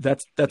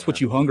 that's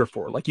what you hunger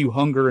for. Like you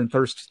hunger and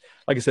thirst,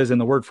 like it says in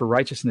the word, for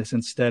righteousness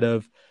instead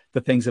of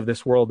the things of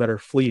this world that are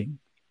fleeting.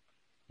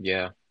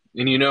 Yeah.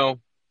 And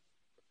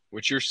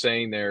what you're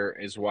saying there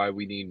is why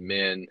we need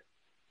men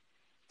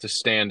to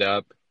stand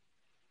up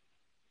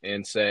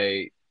and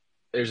say,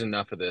 there's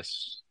enough of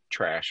this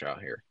trash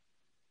out here.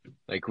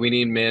 Like we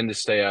need men to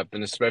stay up,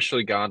 and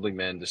especially godly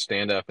men to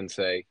stand up and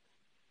say,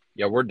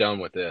 yeah, we're done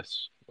with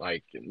this.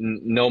 Like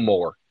no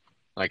more.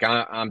 Like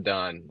I'm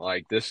done.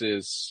 Like we know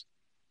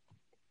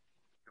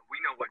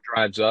what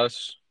drives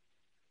us.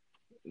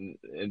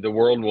 The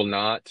world will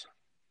not.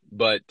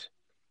 But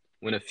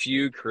when a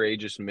few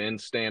courageous men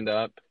stand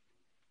up,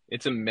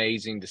 it's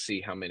amazing to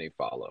see how many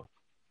follow.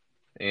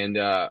 And,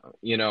 I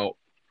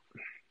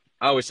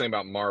always think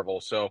about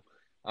Marvel. So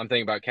I'm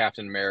thinking about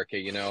Captain America,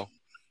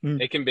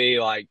 It can be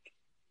like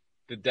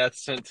the death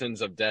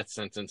sentence of death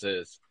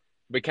sentences.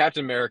 But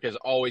Captain America is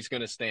always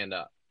going to stand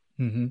up.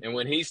 And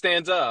when he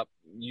stands up,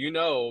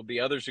 the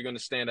others are going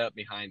to stand up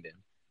behind him.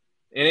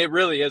 And it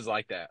really is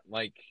like that.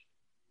 Like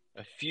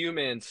a few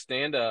men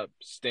stand up,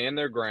 stand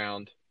their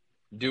ground,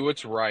 do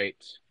what's right.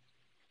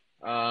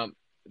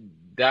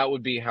 That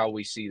would be how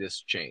we see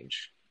this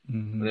change.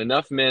 When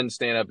enough men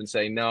stand up and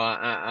say, no,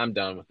 I'm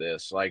done with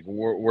this. Like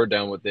we're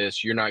done with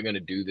this. You're not going to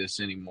do this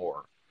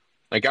anymore.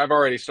 Like I've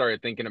already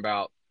started thinking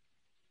about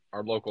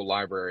our local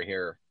library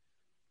here.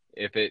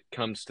 If it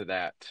comes to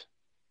that,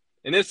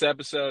 and this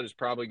episode is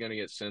probably going to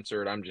get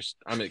censored.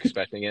 I'm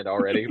expecting it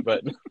already,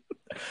 but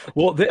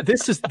well,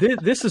 this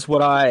is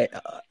what I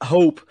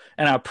hope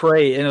and I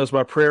pray. And it was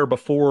my prayer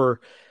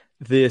before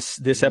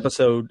this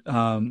episode,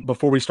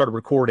 before we started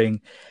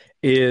recording,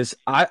 is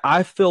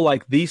I feel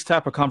like these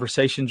type of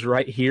conversations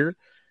right here,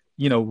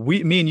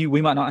 me and you,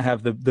 we might not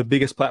have the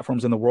biggest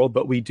platforms in the world,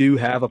 but we do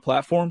have a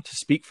platform to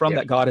speak from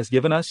that God has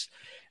given us.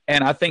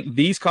 And I think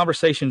these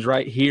conversations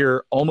right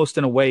here, almost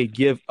in a way,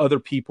 give other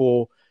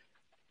people,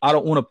 I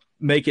don't want to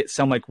make it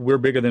sound like we're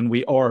bigger than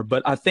we are,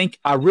 but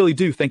I really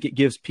do think it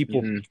gives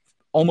people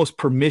almost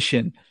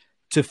permission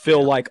to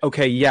feel like,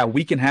 okay, yeah,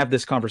 we can have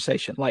this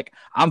conversation. Like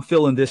I'm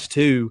feeling this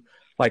too.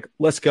 Like,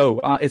 let's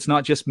go. It's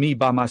not just me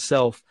by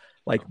myself.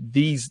 Like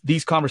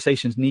these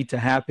conversations need to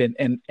happen.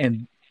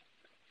 And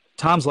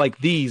times like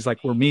these,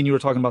 like where me and you were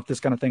talking about this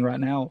kind of thing right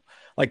now,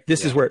 like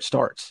this is where it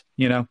starts,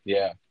 Yeah.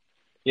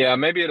 Yeah.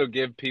 Maybe it'll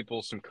give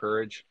people some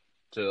courage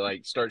to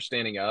like start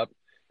standing up.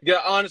 Yeah,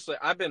 honestly,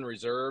 I've been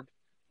reserved.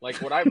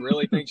 Like, what I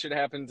really think should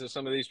happen to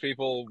some of these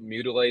people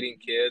mutilating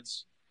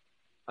kids.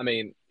 I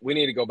mean, we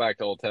need to go back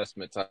to Old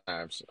Testament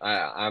times.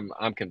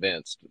 I'm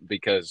convinced,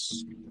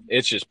 because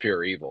it's just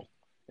pure evil,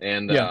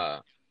 and Yeah.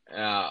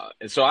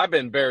 so I've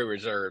been very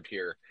reserved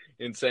here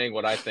in saying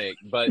what I think,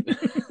 but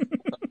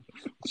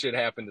should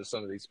happen to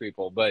some of these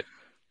people. But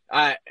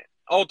I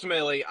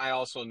ultimately, I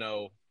also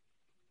know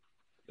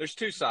there's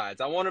two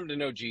sides. I want them to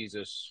know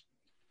Jesus,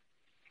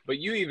 but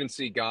you even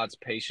see God's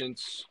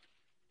patience.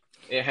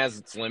 It has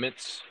its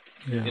limits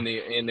Yeah.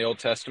 in the Old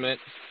Testament,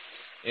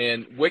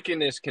 and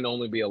wickedness can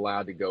only be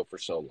allowed to go for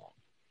so long.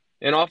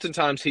 And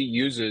oftentimes he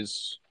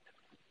uses,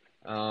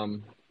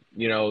 the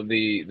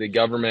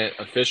government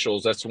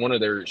officials. That's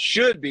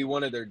should be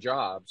one of their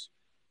jobs,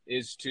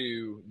 is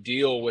to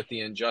deal with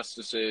the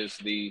injustices,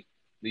 the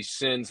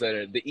sins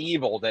the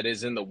evil that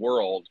is in the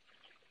world,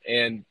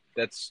 and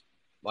that's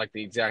like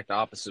the exact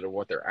opposite of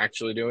what they're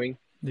actually doing.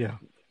 Yeah.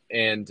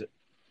 And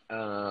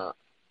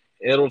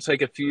it'll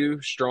take a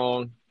few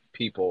strong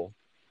people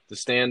to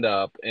stand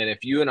up. And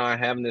if you and I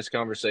having this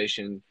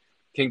conversation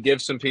can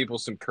give some people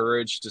some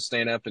courage to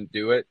stand up and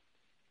do it,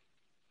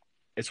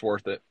 it's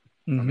worth it.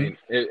 Mm-hmm. I mean,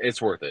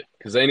 it's worth it,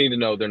 because they need to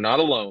know they're not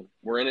alone.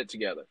 We're in it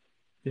together.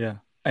 Yeah.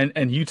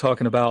 And you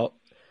talking about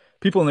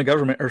people in the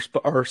government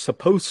are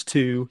supposed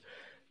to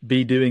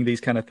be doing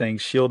these kind of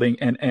things, shielding,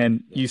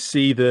 and you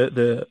see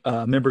the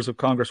members of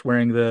Congress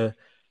wearing the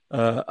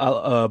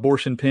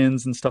abortion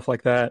pins and stuff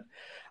like that.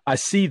 I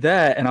see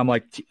that, and I'm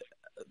like,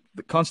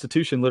 the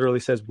Constitution literally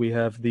says we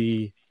have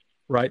the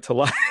right to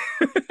life,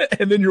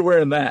 and then you're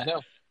wearing that.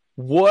 No.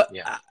 What?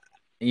 Yeah.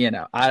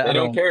 I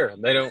don't care.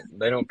 They don't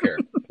care.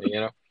 They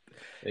don't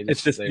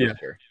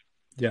care.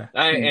 Yeah.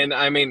 And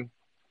I mean,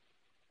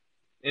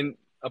 in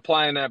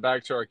applying that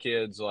back to our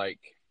kids, like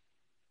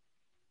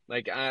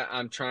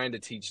I'm trying to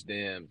teach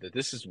them that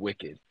this is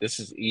wicked, this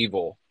is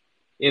evil,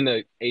 in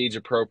the age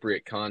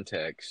appropriate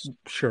context.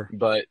 Sure.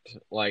 But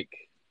like,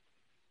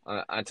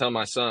 I tell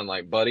my son,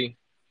 like, buddy,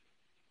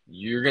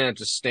 you're gonna have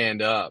to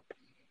stand up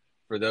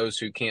for those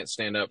who can't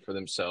stand up for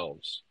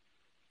themselves.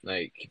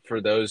 Like, for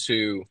those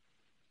who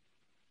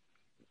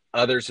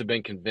others have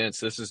been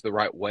convinced this is the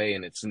right way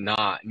and it's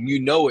not, and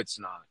it's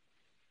not.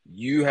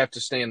 You have to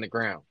stand the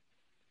ground,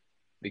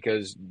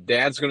 because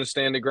Dad's going to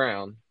stand the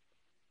ground,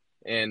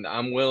 and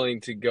I'm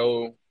willing to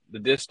go the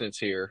distance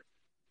here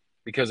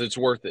because it's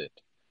worth it.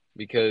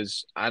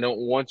 Because I don't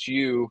want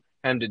you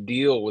having to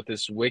deal with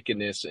this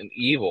wickedness and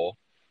evil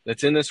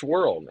that's in this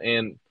world.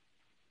 And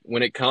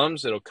when it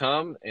comes, it'll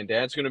come, and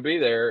Dad's going to be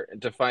there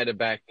to fight it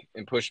back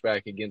and push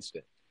back against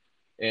it.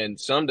 And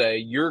someday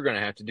you're going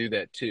to have to do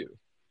that too.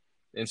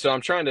 And so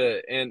I'm trying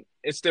to, and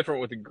it's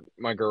different with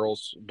my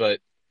girls, but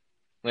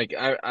like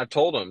I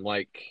told them,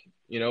 like,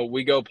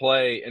 we go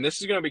play, and this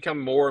is going to become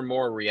more and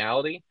more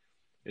reality,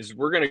 is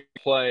we're going to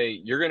play,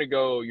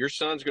 your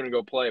son's going to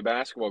go play a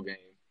basketball game,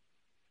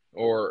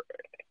 or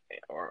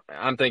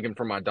I'm thinking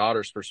from my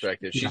daughter's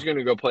perspective, she's going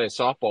to go play a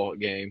softball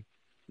game,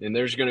 and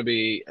there's going to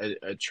be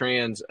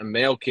a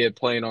male kid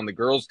playing on the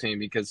girls team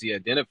because he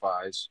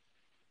identifies.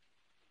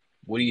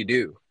 What do you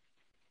do?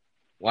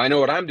 Well, I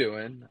know what I'm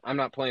doing. I'm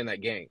not playing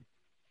that game.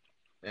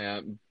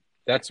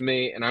 That's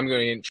me, and I'm going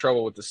to get in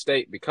trouble with the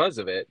state because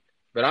of it.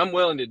 But I'm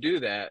willing to do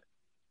that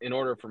in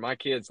order for my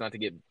kids not to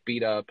get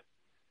beat up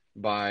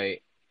by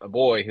a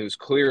boy who's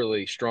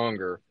clearly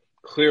stronger,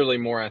 clearly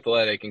more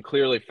athletic, and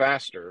clearly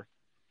faster,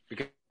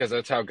 because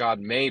that's how God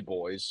made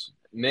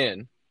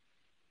men.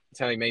 That's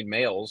how he made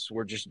males.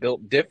 We're just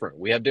built different.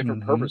 We have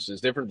different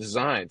purposes, different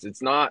designs.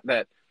 It's not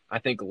that I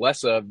think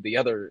less of the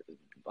other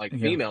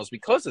females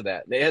because of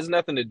that. It has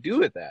nothing to do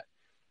with that.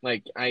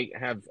 Like, I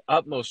have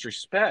utmost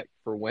respect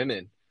for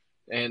women.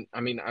 And I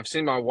mean, I've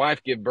seen my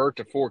wife give birth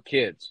to 4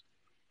 kids.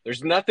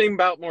 There's nothing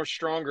about more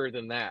stronger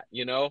than that,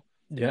 Yeah,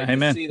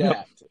 amen. See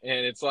that.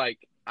 And it's like,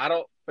 I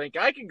don't think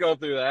I can go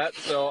through that.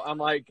 So I'm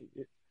like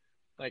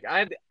I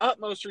have the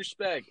utmost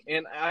respect.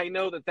 And I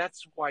know that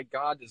that's why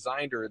God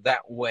designed her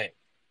that way.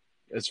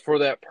 It's for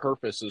that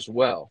purpose as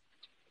well.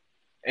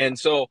 And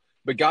so,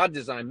 but God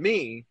designed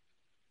me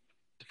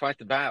to fight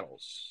the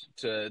battles,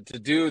 to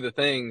do the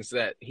things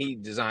that he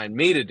designed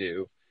me to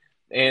do.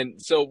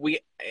 And so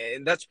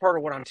and that's part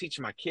of what I'm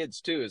teaching my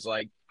kids too, is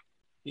like,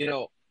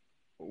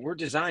 we're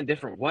designed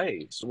different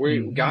ways.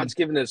 God's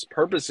given us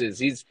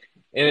purposes.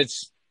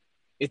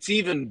 It's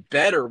even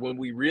better when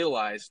we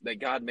realize that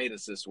God made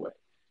us this way,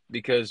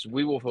 because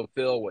we will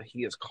fulfill what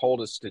he has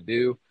called us to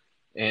do.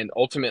 And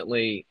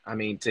ultimately, I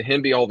mean, to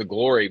him be all the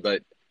glory,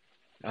 but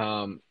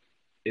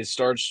it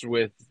starts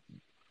with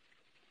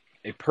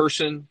a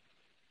person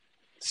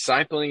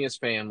discipling his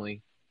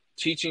family,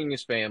 teaching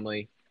his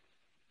family,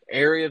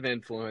 area of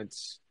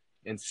influence,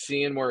 and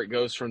seeing where it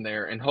goes from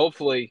there. And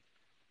hopefully,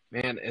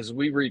 man, as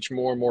we reach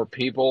more and more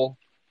people,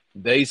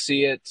 they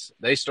see it,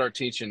 they start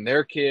teaching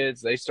their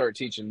kids, they start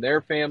teaching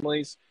their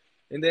families.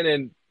 And then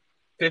in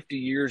 50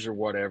 years or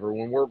whatever,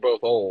 when we're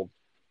both old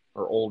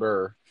or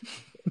older,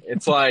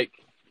 it's like,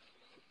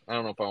 I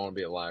don't know if I want to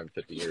be alive in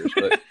 50 years,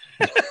 but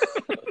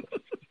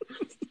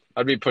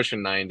I'd be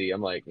pushing 90.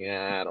 I'm like,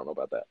 yeah, I don't know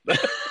about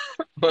that.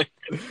 Like,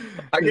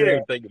 I can't Yeah.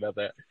 even think about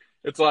that.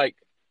 It's like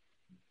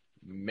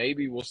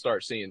maybe we'll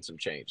start seeing some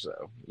change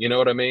though. You know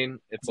what I mean?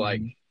 It's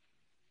like Mhm.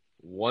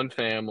 one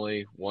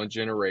family, one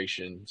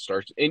generation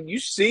starts, and you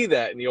see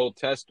that in the Old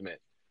Testament.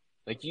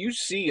 Like you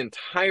see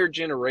entire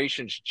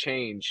generations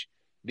change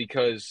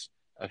because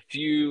a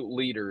few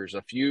leaders,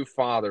 a few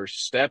fathers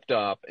stepped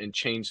up and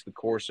changed the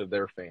course of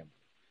their family.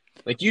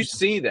 Like you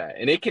see that,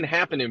 and it can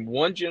happen in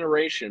one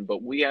generation,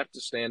 but we have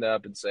to stand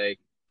up and say,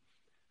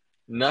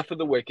 enough of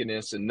the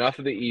wickedness, enough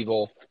of the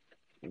evil.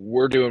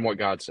 We're doing what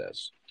God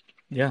says.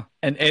 Yeah.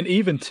 And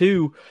even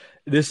too,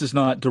 this is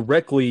not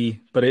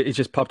directly, but it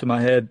just popped in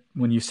my head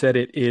when you said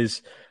it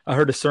is I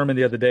heard a sermon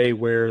the other day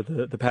where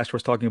the pastor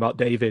was talking about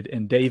David,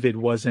 and David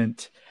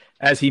wasn't,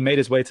 as he made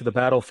his way to the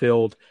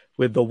battlefield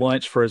with the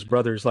lunch for his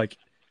brothers, like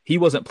he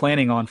wasn't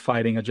planning on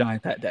fighting a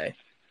giant that day.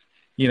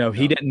 You know,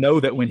 he No. didn't know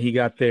that when he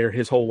got there,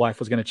 his whole life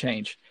was going to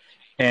change.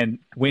 And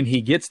when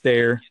he gets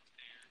there,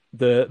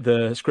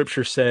 the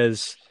scripture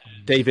says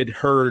David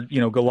heard,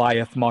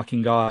 Goliath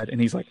mocking God, and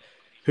he's like,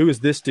 "Who is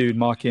this dude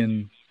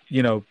mocking,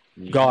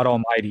 Mm-hmm. God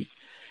Almighty?"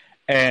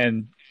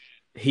 And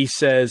he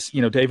says,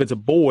 David's a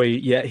boy,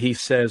 yet he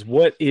says,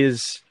 "What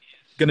is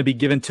going to be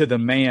given to the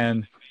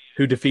man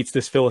who defeats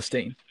this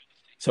Philistine?"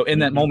 So in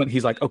that Mm-hmm. moment,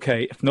 he's like,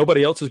 "Okay, if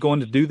nobody else is going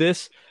to do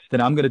this,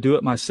 then I'm going to do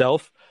it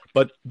myself."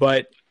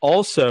 But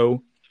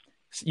also,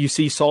 you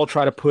see Saul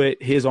try to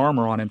put his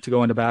armor on him to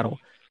go into battle.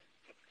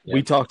 Yeah.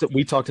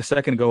 We talked a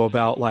second ago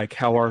about like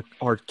how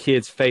our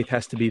kids' faith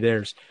has to be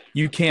theirs.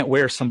 You can't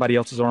wear somebody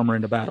else's armor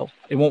into battle.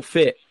 It won't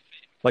fit.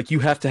 Like you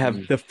have to have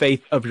Mm. the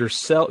faith of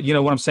yourself. You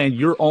know what I'm saying?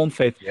 Your own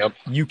faith. Yep.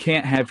 You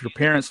can't have your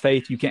parents'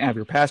 faith. You can't have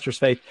your pastor's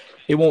faith.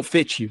 It won't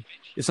fit you.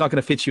 It's not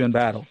going to fit you in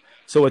battle.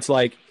 So it's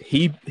like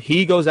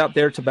he goes out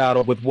there to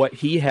battle with what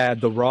he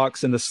had, the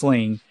rocks and the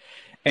sling,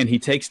 and he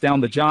takes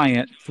down the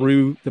giant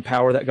through the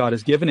power that God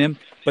has given him.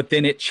 But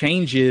then it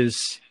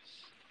changes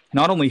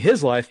not only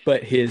his life,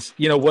 but his,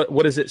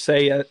 what does it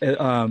say?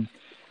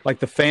 Like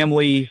the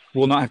family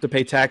will not have to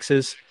pay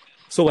taxes.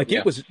 So like it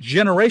Yeah. was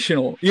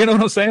generational. You know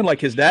what I'm saying?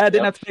 Like his dad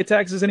didn't Yep. have to pay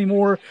taxes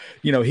anymore.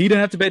 He didn't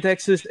have to pay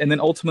taxes. And then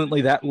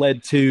ultimately that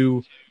led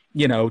to,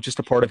 just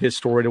a part of his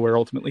story to where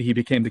ultimately he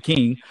became the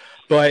king.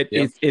 But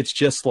Yep. it's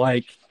just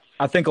like,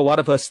 I think a lot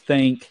of us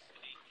think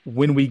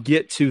when we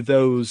get to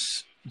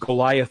those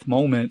Goliath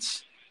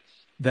moments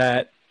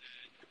that,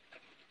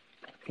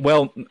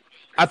 well,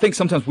 I think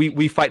sometimes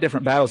we fight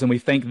different battles and we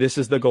think this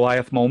is the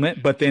Goliath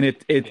moment, but then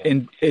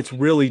it's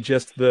really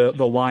just the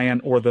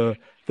lion or the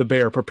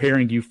bear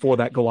preparing you for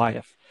that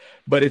Goliath.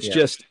 But it's Yeah.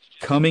 just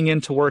coming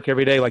into work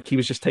every day like he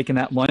was just taking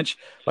that lunch.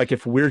 Like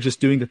if we're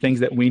just doing the things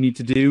that we need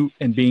to do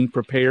and being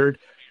prepared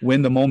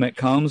when the moment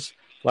comes,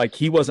 like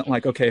he wasn't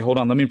like, okay, hold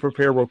on, let me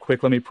prepare real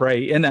quick, let me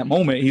pray. In that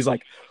moment, he's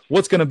like,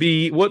 what's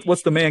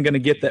the man gonna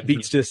get that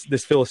beats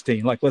this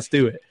Philistine? Like, let's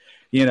do it.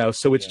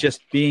 So it's Yeah.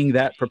 just being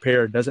that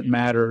prepared. Doesn't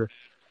matter,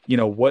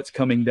 what's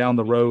coming down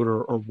the road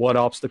or what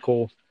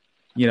obstacle,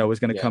 is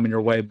going to Yeah. come in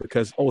your way,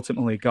 because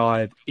ultimately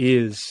God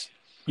is,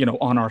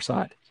 on our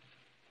side.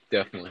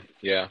 Definitely.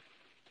 Yeah.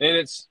 And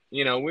it's,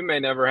 we may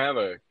never have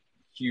a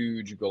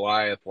huge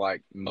Goliath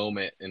like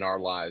moment in our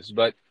lives,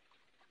 but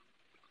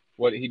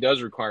what he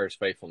does require is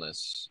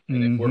faithfulness.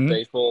 And if we're Mm-hmm.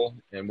 faithful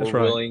and we're That's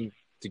right. willing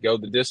to go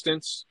the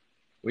distance,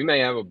 we may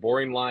have a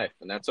boring life,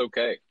 and that's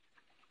okay.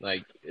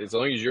 Like, as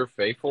long as you're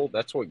faithful,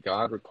 that's what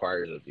God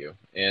requires of you.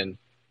 And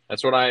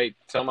that's what I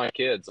tell my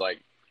kids. Like,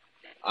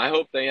 I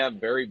hope they have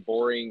very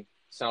boring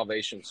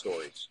salvation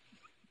stories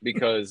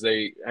because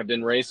they have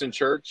been raised in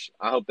church.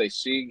 I hope they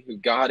see who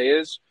God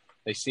is.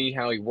 They see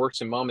how he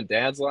works in mom and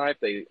dad's life.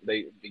 They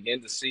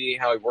begin to see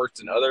how he works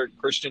in other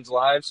Christians'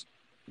 lives.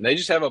 And they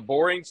just have a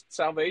boring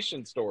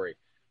salvation story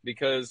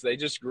because they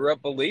just grew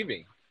up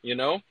believing,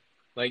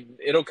 Like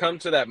it'll come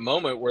to that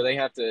moment where they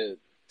have to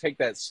take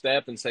that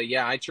step and say,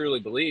 yeah, I truly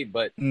believe,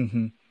 but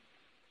Mm-hmm.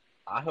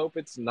 I hope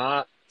it's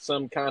not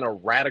some kind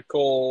of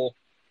radical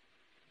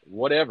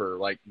whatever,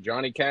 like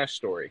Johnny Cash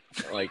story.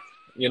 Like,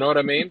 you know what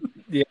I mean?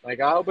 Yeah. Like,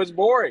 I hope it's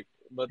boring,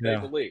 but they Yeah.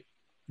 believe.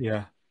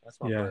 Yeah. That's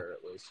my Yeah. prayer,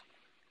 at least.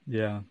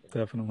 Yeah.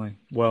 Definitely.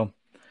 Well,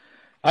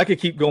 I could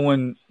keep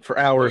going for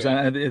Oh, hours.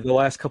 yeah, And the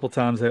last couple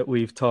times that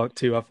we've talked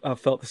to, I've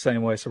felt the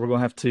same way. So we're going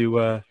to have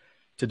to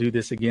do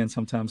this again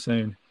sometime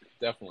soon.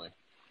 definitely.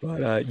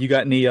 But you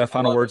got any I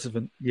final love it. words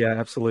of, yeah,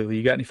 absolutely.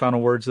 You got any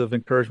final words of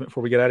encouragement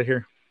before we get out of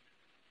here?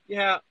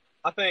 Yeah,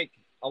 I think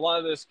a lot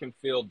of this can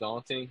feel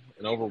daunting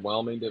and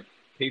overwhelming to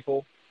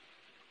people.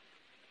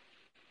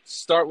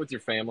 Start with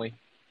your family.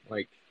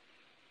 Like,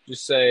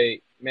 just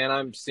say, man,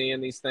 I'm seeing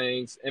these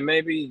things. And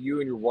maybe you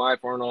and your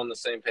wife aren't on the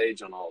same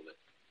page on all of it.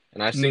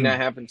 And I've seen that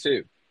Mm. happen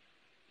too.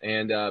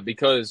 And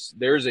because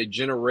there's a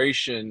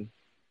generation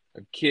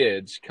of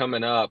kids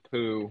coming up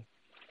who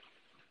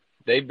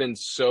they've been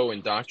so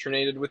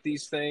indoctrinated with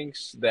these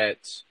things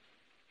that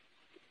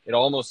it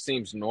almost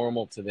seems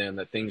normal to them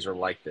that things are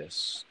like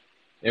this.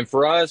 And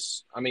for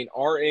us, I mean,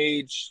 our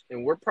age,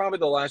 and we're probably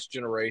the last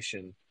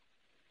generation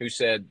who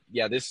said,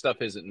 yeah, this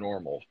stuff isn't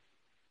normal.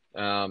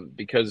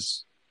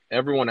 Because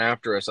everyone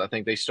after us, I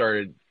think it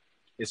started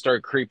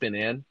creeping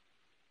in,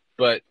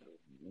 but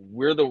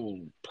we're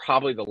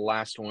probably the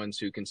last ones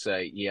who can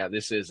say, yeah,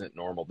 this isn't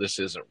normal. This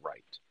isn't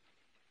right.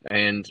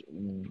 And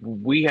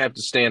we have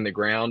to stand the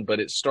ground,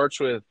 but it starts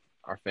with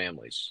our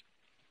families.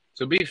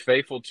 So be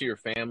faithful to your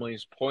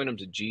families, point them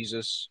to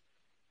Jesus,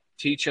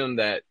 teach them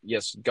that,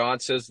 yes,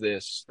 God says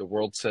this, the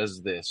world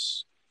says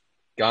this.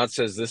 God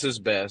says this is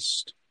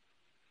best.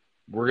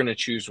 We're going to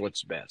choose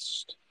what's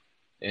best.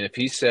 And if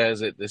he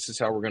says it, this is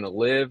how we're going to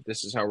live.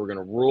 This is how we're going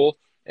to rule.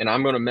 And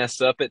I'm going to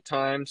mess up at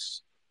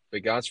times,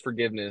 but God's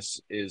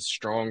forgiveness is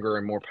stronger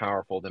and more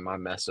powerful than my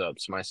mess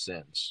ups, my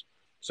sins.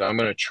 So I'm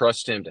going to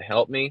trust him to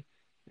help me,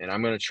 and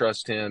I'm going to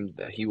trust him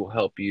that he will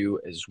help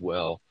you as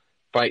well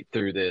fight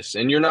through this.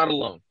 And you're not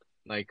alone.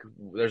 Like,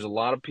 there's a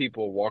lot of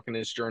people walking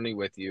this journey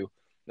with you.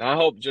 And I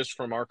hope just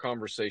from our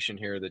conversation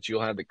here that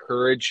you'll have the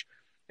courage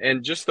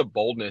and just the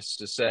boldness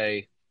to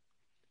say,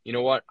 you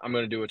know what, I'm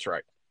going to do what's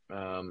right.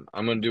 I'm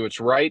going to do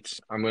what's right.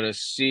 I'm going to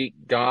seek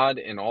God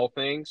in all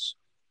things,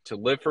 to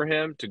live for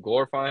him, to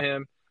glorify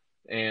him.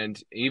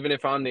 And even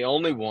if I'm the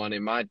only one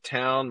in my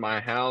town, my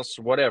house,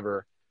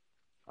 whatever,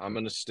 I'm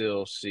going to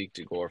still seek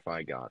to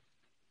glorify God.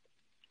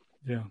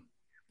 Yeah,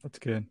 that's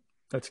good.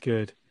 That's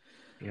good.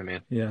 Yeah,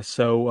 man. Yeah.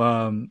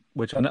 So,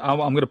 which I'm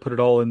going to put it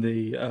all in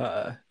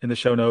the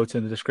show notes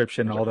and the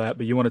description and all that.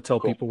 But you want to tell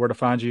people where to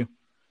find you?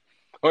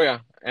 Oh yeah,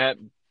 at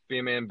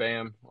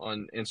BeAmanBam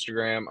on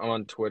Instagram. I'm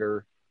on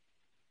Twitter.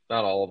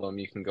 Not all of them.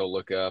 You can go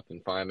look up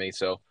and find me.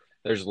 So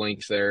there's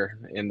links there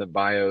in the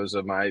bios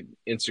of my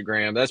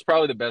Instagram. That's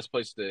probably the best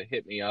place to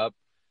hit me up.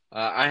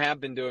 I have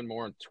been doing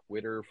more on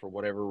Twitter for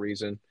whatever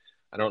reason.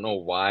 I don't know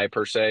why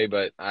per se,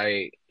 but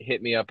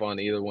hit me up on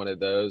either one of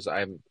those.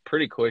 I'm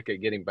pretty quick at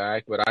getting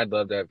back, but I'd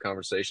love to have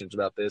conversations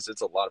about this.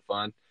 It's a lot of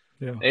fun.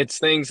 Yeah. It's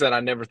things that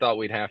I never thought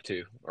we'd have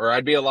to, or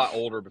I'd be a lot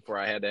older before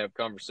I had to have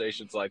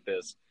conversations like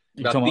this.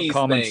 You talking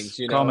about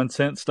common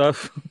sense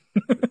stuff? I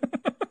used to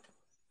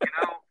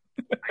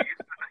think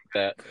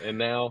that, and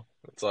now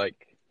it's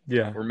like,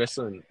 yeah, we're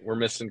missing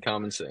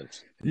common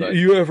sense. But,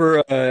 you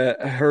ever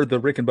heard the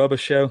Rick and Bubba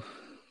show?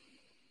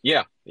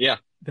 Yeah.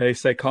 They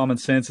say common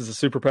sense is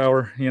a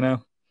superpower, you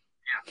know?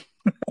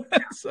 Yeah.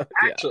 So,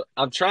 actually,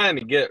 I'm trying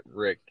to get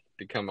Rick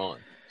to come on.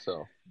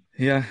 So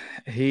yeah,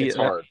 it's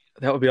hard.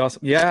 That would be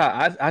awesome.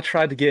 Yeah, I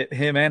tried to get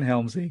him and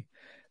Helmsy.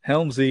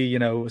 Helmsy, you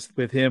know, was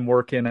with him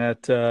working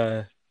at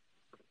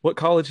what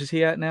college is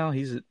he at now?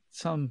 He's at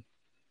some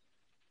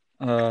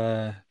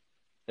is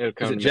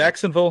it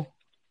Jacksonville?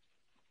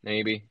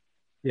 Maybe.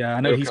 Yeah,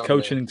 I know he's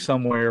coaching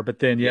somewhere, but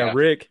then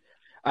Rick,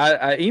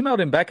 I emailed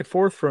him back and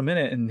forth for a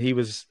minute, and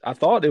I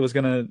thought it was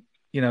gonna,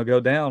 go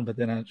down, but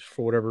then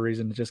for whatever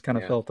reason it just kind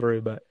of fell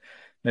through. But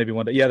maybe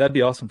one day. Yeah, that'd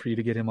be awesome for you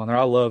to get him on there.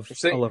 I love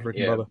Rick and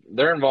Bubba.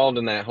 They're involved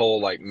in that whole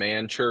like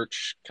man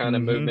church kind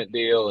of movement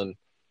deal, and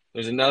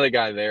there's another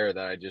guy there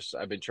that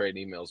I've been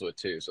trading emails with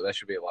too, so that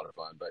should be a lot of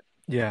fun. But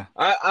yeah,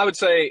 I would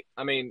say,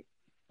 I mean,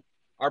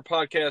 our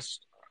podcast,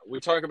 we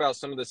talk about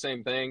some of the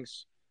same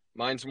things.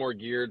 Mine's more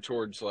geared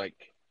towards like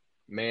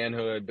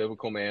manhood,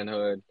 biblical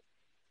manhood.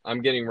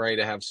 I'm getting ready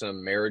to have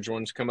some marriage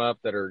ones come up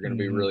that are going to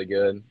be really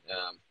good.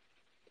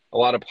 A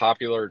lot of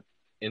popular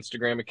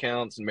Instagram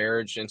accounts,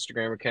 marriage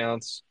Instagram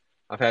accounts.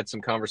 I've had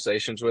some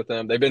conversations with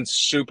them. They've been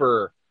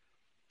super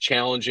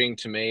challenging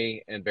to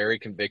me and very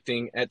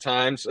convicting at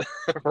times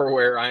for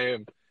where I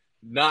am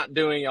not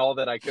doing all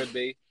that I could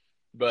be.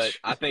 But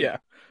I think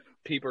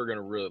people are going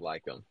to really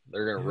like them.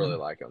 They're going to really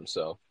like them.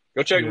 So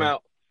go check them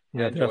out.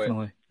 Yeah,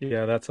 definitely.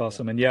 Yeah, that's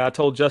awesome. And I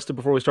told Justin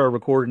before we started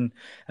recording,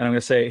 and I'm going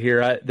to say it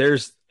here.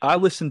 I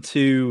listen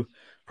to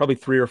probably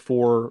three or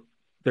four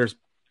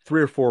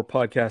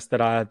podcasts that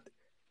I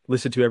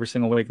listen to every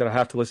single week that I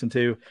have to listen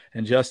to,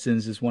 and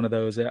Justin's is one of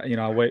those.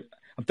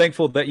 I'm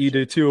thankful that you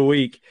do 2 a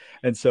week,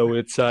 and so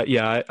it's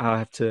I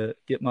have to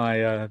get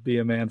my Be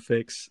a Man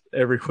fix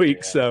every week.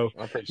 Yeah, so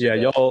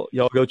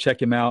y'all go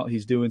check him out.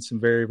 He's doing some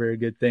very, very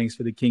good things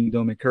for the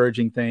kingdom,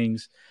 encouraging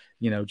things.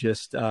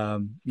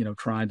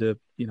 Trying to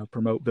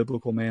promote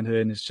biblical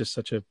manhood, and it's just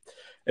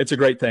it's a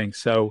great thing.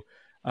 So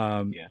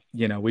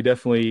we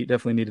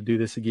definitely need to do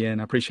this again.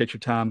 I appreciate your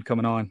time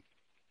coming on.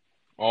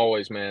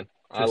 Always, man.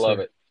 I love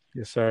it.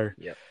 Yes, sir.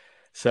 Yep.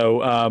 So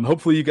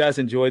hopefully you guys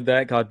enjoyed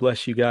that. God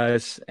bless you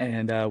guys.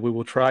 And we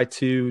will try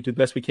to do the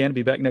best we can to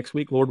be back next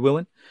week, Lord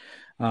willing.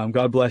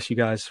 God bless you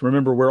guys.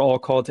 Remember, we're all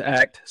called to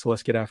act. So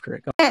let's get after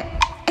it.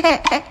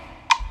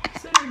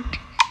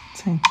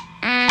 Sing.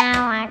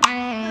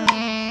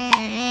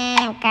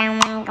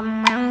 Come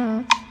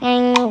on.